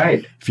levels.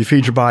 Right. If you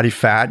feed your body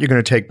fat, you're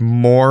going to take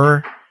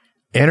more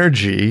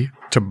energy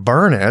to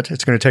burn it.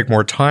 It's going to take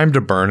more time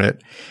to burn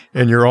it.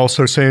 And you're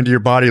also saying to your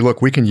body,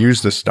 look, we can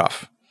use this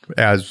stuff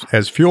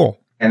as fuel.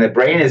 And the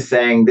brain is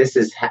saying, this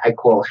is, I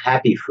call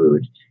happy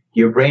food.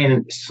 Your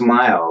brain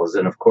smiles.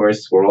 And of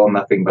course, we're all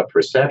nothing but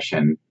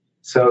perception.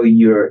 So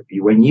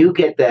when you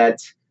get that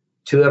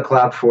 2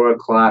 o'clock, 4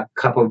 o'clock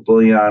cup of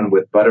bouillon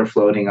with butter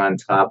floating on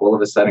top, all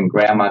of a sudden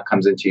grandma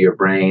comes into your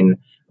brain.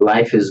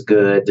 Life is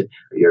good.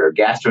 Your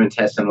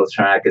gastrointestinal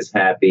tract is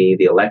happy.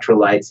 The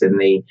electrolytes in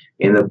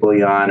the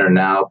bouillon are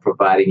now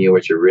providing you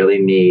what you really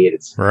need.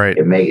 Right.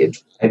 It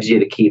helps you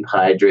to keep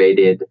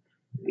hydrated.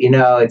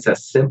 It's a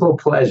simple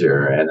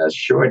pleasure and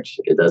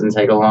it doesn't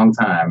take a long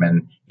time.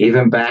 And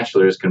even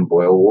bachelors can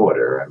boil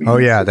water. I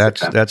mean,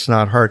 that's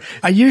not hard.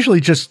 I usually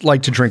just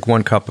like to drink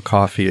 1 cup of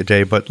coffee a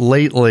day, but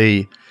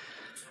lately,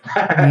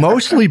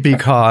 mostly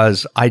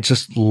because I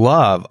just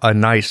love a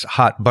nice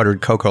hot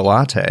buttered cocoa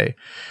latte,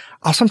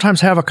 I'll sometimes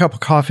have a cup of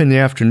coffee in the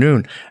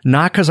afternoon,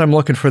 not because I'm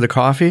looking for the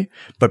coffee,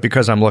 but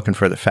because I'm looking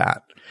for the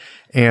fat.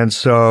 And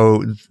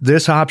so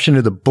this option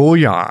of the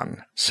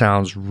bouillon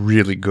sounds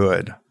really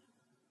good.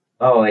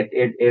 Oh,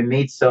 it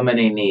meets so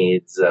many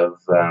needs of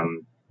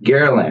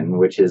ghrelin,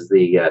 which is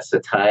the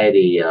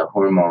satiety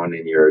hormone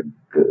in your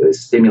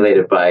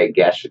stimulated by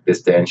gastric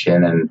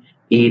distension and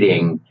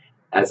eating.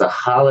 As a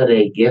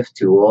holiday gift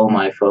to all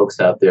my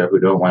folks out there who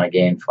don't want to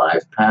gain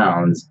 5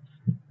 pounds,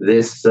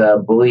 this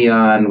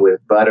bouillon with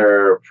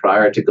butter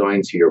prior to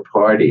going to your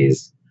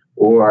parties,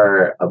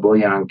 or a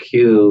bouillon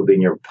cube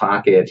in your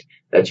pocket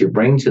that you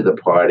bring to the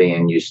party,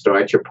 and you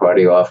start your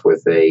party off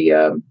with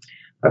a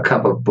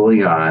cup of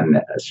bouillon,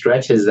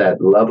 stretches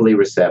that lovely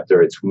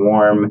receptor. It's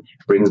warm,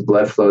 brings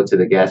blood flow to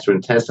the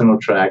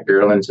gastrointestinal tract,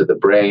 ghrelin to the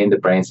brain. The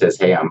brain says,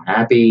 hey, I'm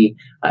happy.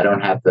 I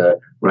don't have to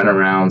run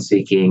around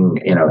seeking,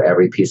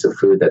 every piece of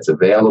food that's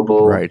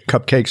available. Right.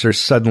 Cupcakes are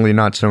suddenly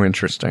not so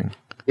interesting.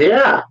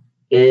 Yeah.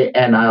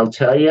 And I'll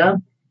tell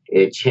you,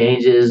 it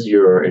changes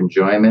your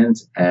enjoyment,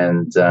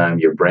 and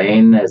your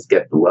brain loves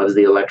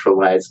the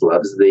electrolytes,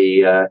 loves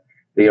the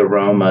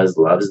aromas,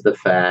 loves the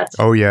fat.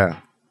 Oh, yeah.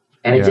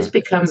 And it just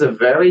becomes a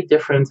very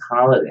different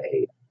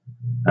holiday.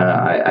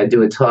 I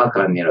do a talk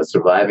on,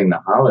 surviving the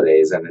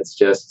holidays, and it's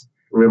just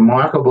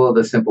remarkable,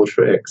 the simple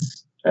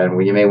tricks.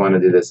 And you may want to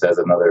do this as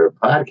another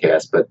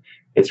podcast, but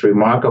it's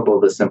remarkable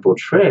the simple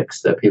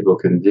tricks that people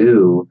can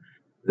do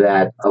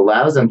that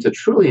allows them to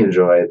truly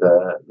enjoy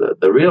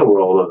the real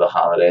role of the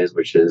holidays,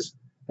 which is,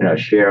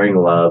 sharing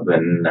love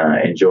and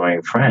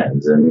enjoying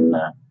friends. And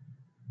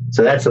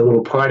so that's a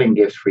little parting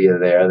gift for you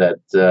there,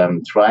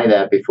 that try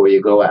that before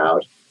you go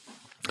out.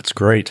 That's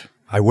great.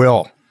 I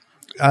will.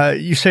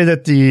 You say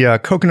that the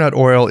coconut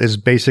oil is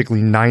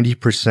basically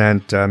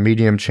 90%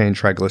 medium chain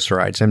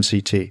triglycerides,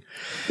 MCT.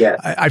 Yes.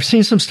 I've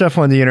seen some stuff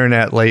on the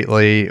internet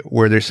lately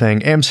where they're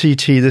saying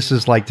MCT, this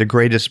is like the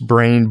greatest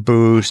brain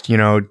boost.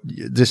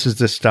 This is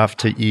the stuff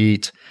to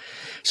eat.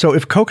 So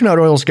if coconut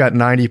oil's got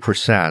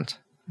 90%,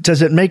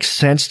 does it make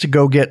sense to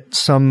go get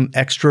some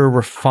extra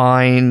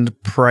refined,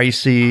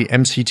 pricey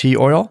MCT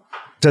oil?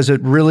 Does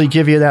it really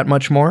give you that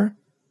much more?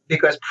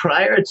 Because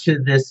prior to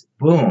this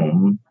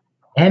boom,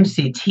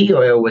 MCT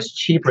oil was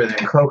cheaper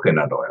than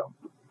coconut oil.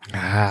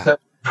 So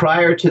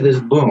prior to this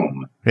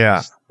boom,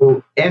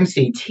 so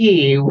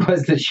MCT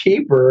was the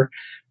cheaper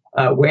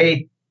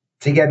way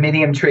to get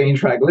medium chain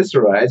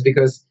triglycerides,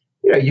 because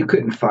you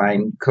couldn't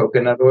find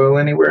coconut oil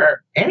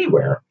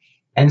anywhere.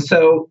 And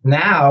so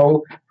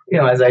now,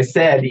 as I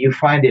said, you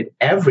find it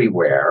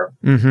everywhere,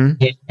 in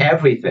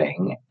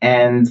everything.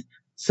 And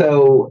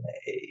so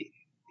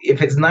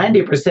if it's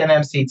 90%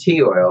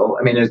 MCT oil,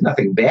 I mean, there's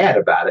nothing bad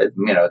about it,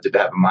 to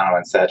have a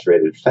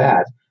monounsaturated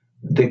fat.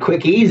 The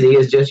quick, easy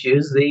is just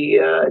use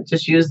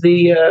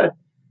the,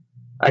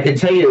 I can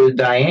tell you,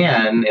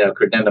 Diane,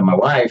 Credenda, my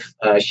wife,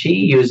 she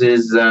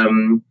uses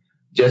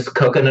just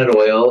coconut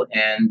oil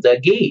and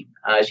ghee.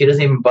 She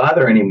doesn't even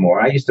bother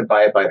anymore. I used to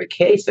buy it by the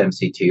case,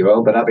 MCT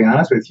oil, but I'll be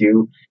honest with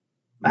you,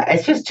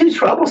 it's just too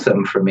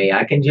troublesome for me.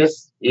 I can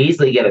just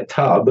easily get a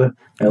tub,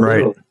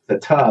 a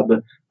tub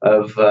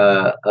of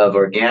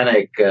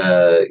organic,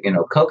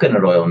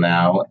 coconut oil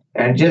now.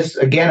 And just,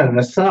 again, an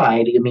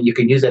aside, I mean, you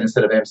can use that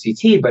instead of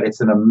MCT, but it's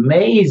an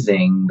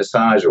amazing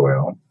massage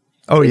oil.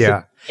 Oh,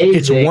 yeah.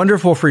 It's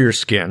wonderful for your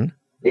skin.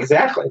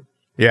 Exactly.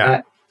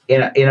 Yeah.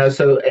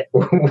 So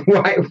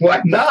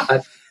why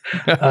not?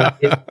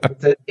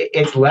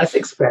 It's less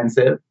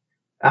expensive.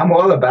 I'm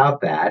all about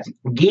that.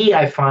 Ghee,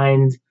 I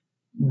find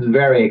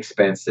very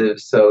expensive.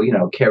 So,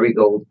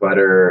 Kerrygold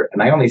butter,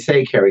 and I only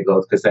say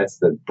Kerrygold because that's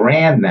the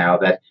brand now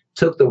that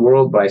took the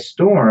world by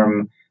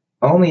storm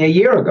only a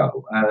year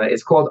ago.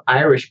 It's called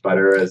Irish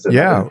butter.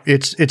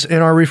 It's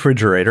in our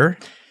refrigerator.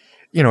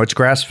 It's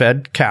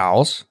grass-fed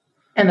cows.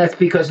 And that's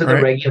because of the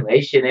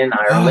regulation in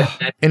Ireland.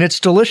 And it's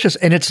delicious,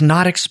 and it's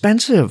not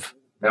expensive.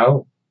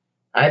 No.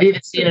 I've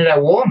even seen it at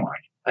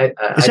Walmart.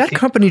 Is that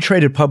company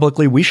traded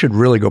publicly? We should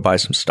really go buy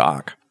some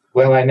stock.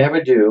 Well, I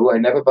never do. I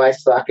never buy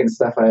stock in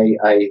stuff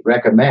I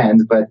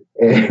recommend, but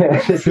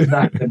this is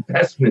not an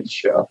investment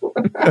show.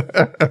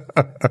 But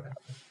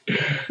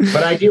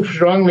I do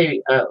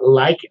strongly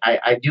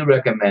I do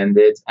recommend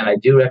it, and I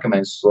do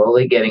recommend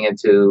slowly getting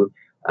into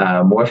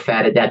more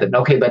fat adapted.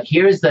 Okay, but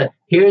here's the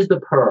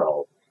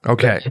pearl.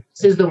 Okay.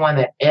 This is the one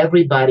that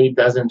everybody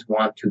doesn't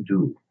want to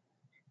do.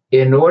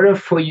 In order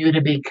for you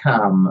to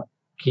become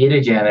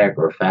ketogenic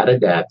or fat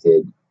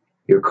adapted,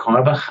 your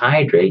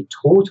carbohydrate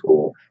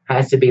total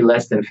has to be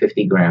less than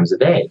 50 grams a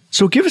day.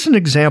 So give us an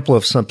example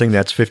of something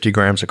that's 50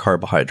 grams of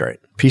carbohydrate.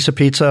 Piece of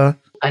pizza?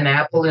 An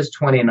apple is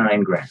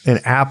 29 grams. An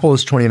apple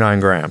is 29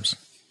 grams.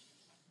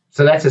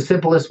 So that's the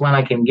simplest one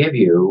I can give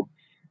you.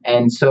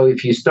 And so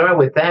if you start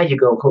with that, you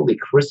go, holy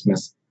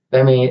Christmas.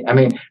 I mean,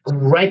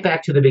 right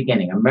back to the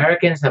beginning.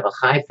 Americans have a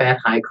high-fat,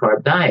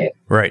 high-carb diet.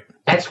 Right.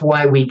 That's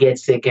why we get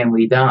sick and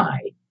we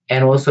die.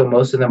 And also,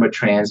 most of them are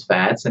trans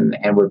fats, and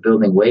we're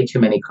building way too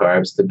many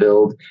carbs to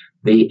build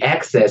the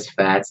excess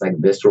fats like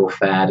visceral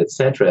fat,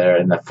 etc.,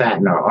 and the fat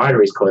in our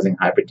arteries causing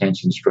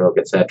hypertension, stroke,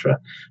 etc.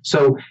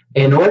 So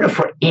in order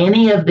for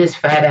any of this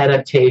fat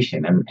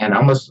adaptation, and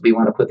almost we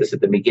want to put this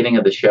at the beginning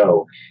of the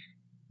show,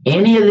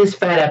 any of this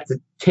fat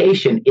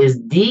adaptation is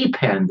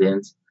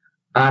dependent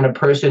on a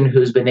person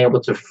who's been able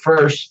to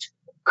first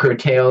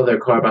curtail their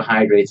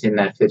carbohydrates in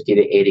that 50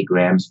 to 80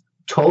 grams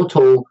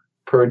total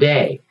per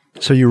day.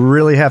 So you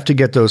really have to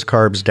get those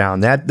carbs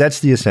down. That's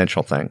the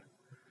essential thing.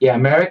 Yeah,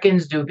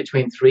 Americans do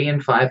between 300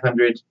 and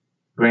 500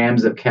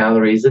 grams of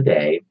calories a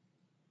day.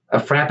 A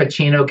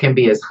Frappuccino can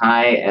be as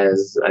high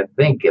as, I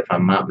think, if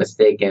I'm not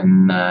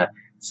mistaken,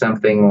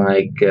 something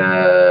like,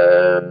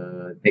 I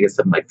think it's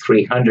something like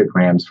 300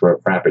 grams for a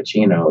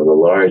Frappuccino, the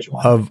large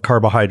one. Of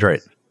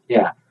carbohydrate.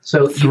 Yeah.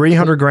 So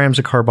 300 grams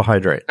of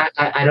carbohydrate.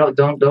 I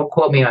don't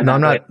quote me on that.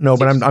 I'm not. No,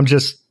 but I'm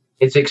just.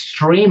 It's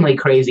extremely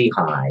crazy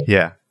high.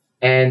 Yeah.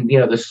 And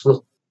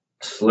the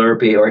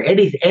Slurpee or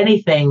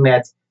anything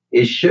that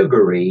is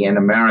sugary in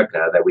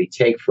America that we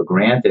take for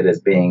granted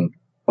as being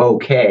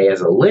okay as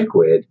a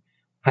liquid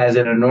has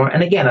an enormous.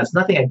 And again, it's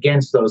nothing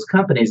against those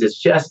companies. It's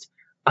just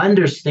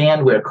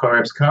understand where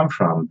carbs come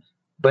from.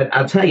 But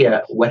I'll tell you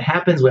what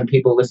happens when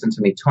people listen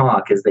to me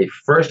talk is they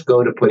first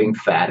go to putting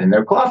fat in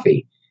their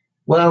coffee.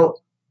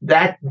 Well,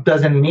 that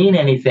doesn't mean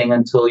anything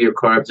until your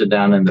carbs are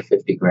down in the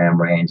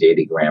 50-gram range,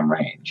 80-gram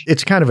range.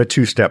 It's kind of a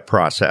two-step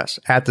process.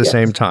 At the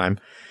same time,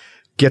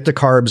 get the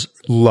carbs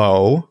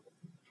low,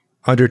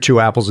 under 2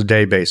 apples a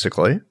day,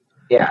 basically.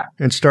 Yeah.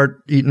 And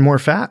start eating more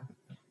fat.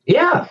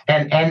 Yeah.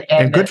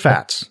 And good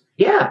fats.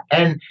 Yeah.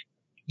 And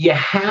you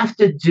have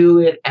to do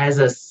it as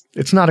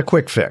It's not a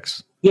quick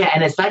fix. Yeah.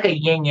 And it's like a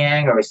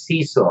yin-yang or a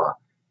seesaw.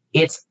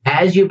 It's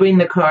as you bring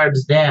the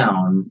carbs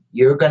down,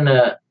 you're going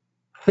to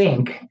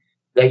think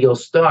that you'll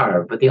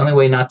starve. But the only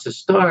way not to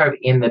starve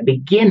in the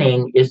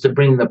beginning is to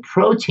bring the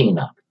protein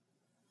up.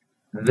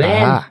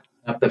 Then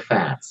up the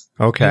fats.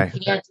 Okay.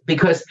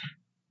 Because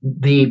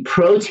the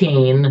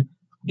protein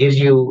gives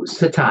you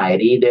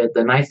satiety.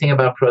 The nice thing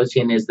about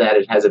protein is that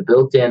it has a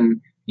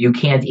built-in, you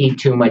can't eat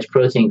too much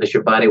protein because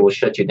your body will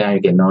shut you down. You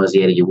get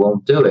nauseated. You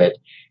won't do it.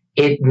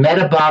 It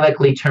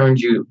metabolically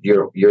turns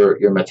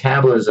your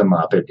metabolism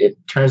up. It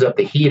turns up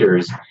the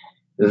heaters.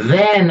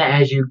 Then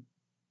as you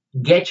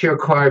get your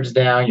carbs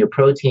down, your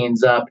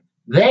proteins up,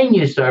 then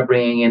you start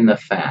bringing in the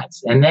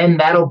fats. And then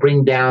that'll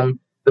bring down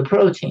the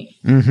protein.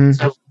 Mm-hmm.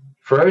 So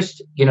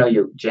first,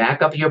 you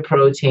jack up your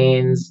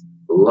proteins,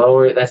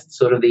 lower, that's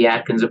sort of the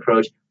Atkins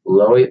approach,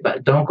 lower it,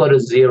 but don't go to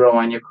zero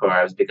on your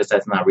carbs because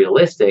that's not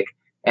realistic.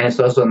 And it's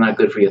also not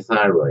good for your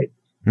thyroid.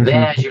 Mm-hmm.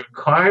 Then as your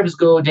carbs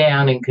go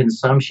down in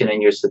consumption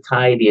and your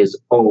satiety is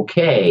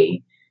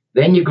okay,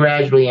 then you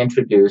gradually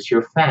introduce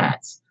your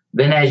fats.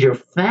 Then as your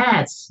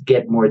fats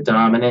get more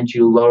dominant,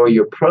 you lower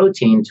your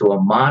protein to a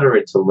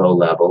moderate to low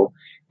level,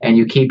 and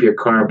you keep your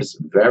carbs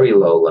very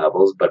low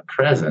levels, but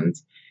present.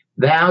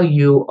 Now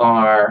you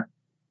are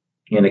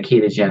in a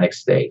ketogenic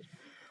state.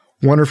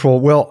 Wonderful.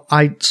 Well,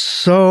 I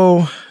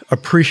so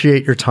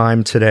appreciate your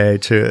time today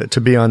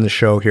to be on the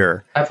show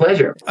here. My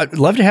pleasure. I'd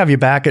love to have you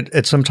back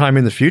at some time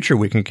in the future.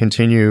 We can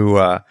continue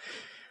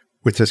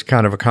with this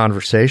kind of a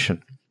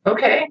conversation.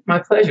 Okay, my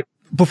pleasure.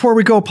 Before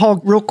we go,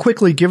 Paul, real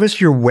quickly, give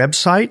us your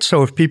website.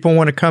 So if people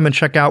want to come and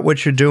check out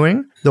what you're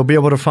doing, they'll be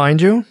able to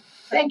find you.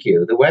 Thank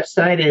you. The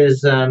website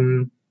is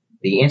the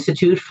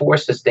Institute for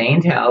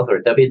Sustained Health,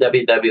 or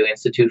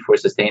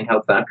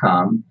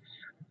www.instituteforsustainedhealth.com.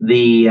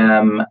 The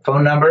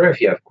phone number, if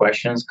you have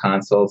questions,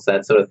 consults,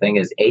 that sort of thing,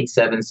 is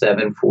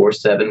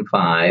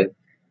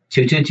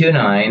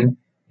 877-475-2229.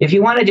 If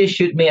you want to just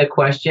shoot me a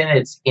question,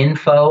 it's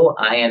info,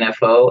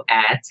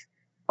 at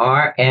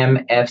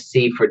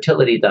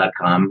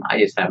rmfcfertility.com. I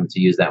just happen to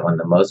use that one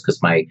the most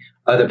because my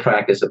other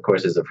practice, of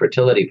course, is a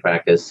fertility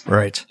practice.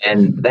 Right.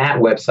 And that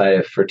website,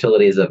 if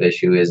fertility is of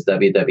issue, is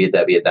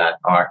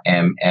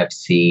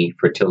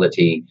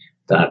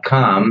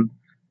www.rmfcfertility.com.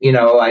 You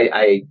know,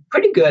 I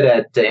pretty good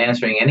at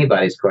answering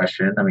anybody's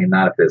question. I mean,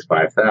 not if there's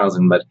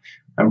 5,000, but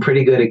I'm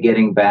pretty good at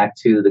getting back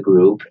to the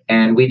group.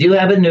 And we do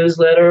have a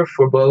newsletter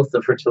for both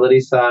the fertility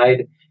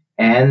side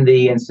and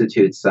the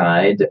Institute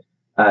side.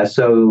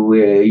 So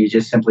you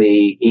just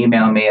simply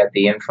email me at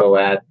the info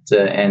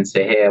and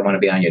say, hey, I want to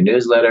be on your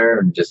newsletter.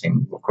 And just,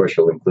 of course,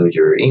 you'll include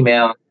your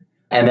email.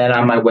 And then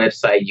on my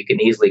website, you can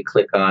easily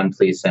click on,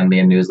 please send me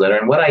a newsletter.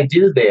 And what I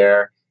do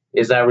there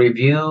is I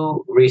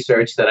review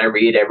research that I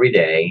read every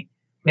day.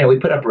 You know, we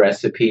put up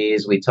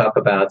recipes. We talk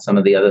about some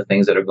of the other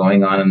things that are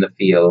going on in the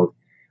field.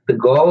 The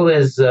goal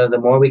is the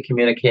more we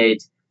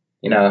communicate,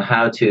 you know,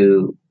 how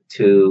to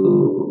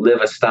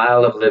live a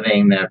style of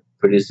living that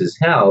produces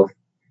health,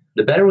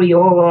 the better we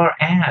all are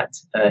at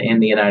in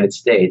the United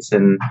States.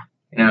 And,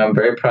 you know, I'm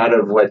very proud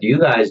of what you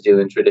guys do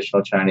in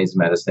traditional Chinese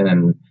medicine.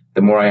 And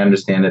the more I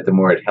understand it, the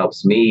more it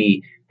helps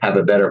me have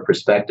a better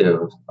perspective,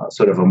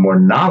 sort of a more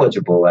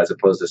knowledgeable, as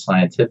opposed to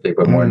scientific,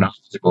 but more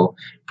knowledgeable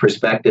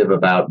perspective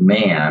about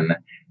man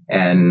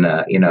and,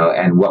 you know,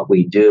 and what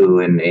we do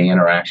in the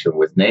interaction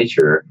with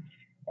nature.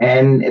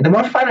 And the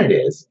more fun it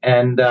is.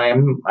 And I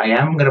am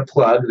going to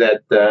plug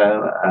that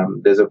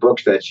there's a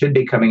book that should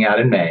be coming out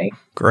in May.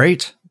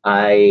 Great.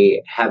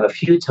 I have a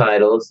few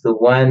titles. The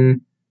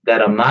one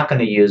that I'm not going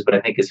to use, but I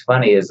think is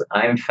funny, is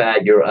I'm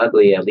fat, you're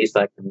ugly, at least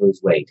I can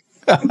lose weight.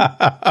 But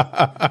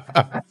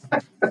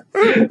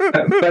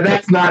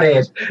that's not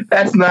it.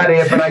 That's not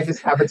it, but I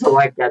just happen to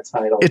like that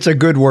title. It's a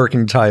good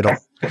working title.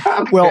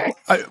 Okay. Well,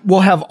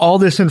 we'll have all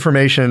this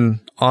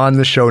information on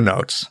the show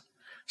notes,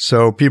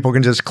 so people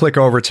can just click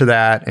over to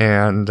that.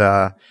 And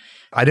I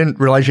didn't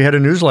realize you had a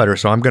newsletter,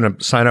 so I'm going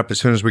to sign up as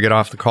soon as we get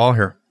off the call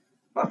here.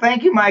 Well,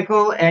 thank you,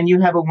 Michael, and you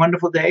have a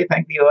wonderful day.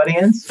 Thank the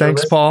audience.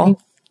 Thanks,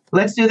 Paul.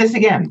 Let's do this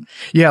again.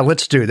 Yeah,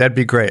 let's do. That'd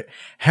be great.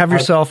 Have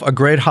yourself a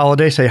great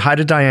holiday. Say hi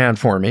to Diane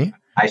for me.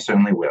 I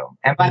certainly will.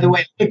 And by the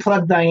way, I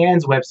plug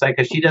Diane's website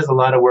because she does a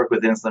lot of work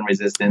with insulin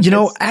resistance. You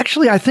know,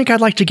 actually, I think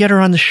I'd like to get her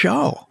on the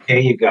show. There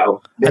you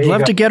go. I'd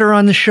love to get her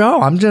on the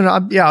show.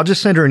 I'll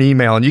just send her an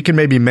email, and you can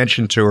maybe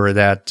mention to her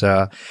that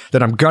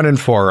I'm gunning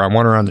for her. I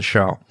want her on the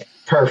show.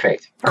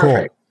 Perfect.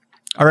 Cool.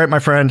 All right, my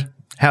friend.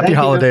 Happy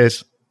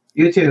holidays.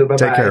 You too.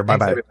 Bye-bye. Take care.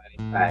 Bye-bye.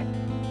 Bye.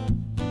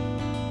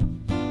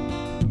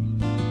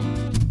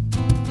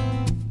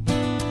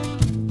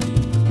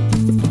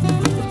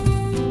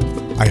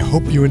 I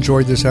hope you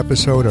enjoyed this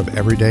episode of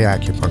Everyday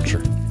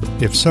Acupuncture.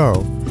 If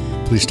so,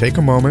 please take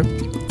a moment,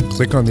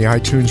 click on the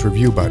iTunes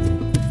review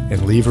button,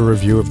 and leave a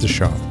review of the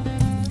show.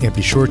 And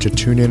be sure to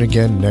tune in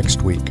again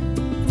next week.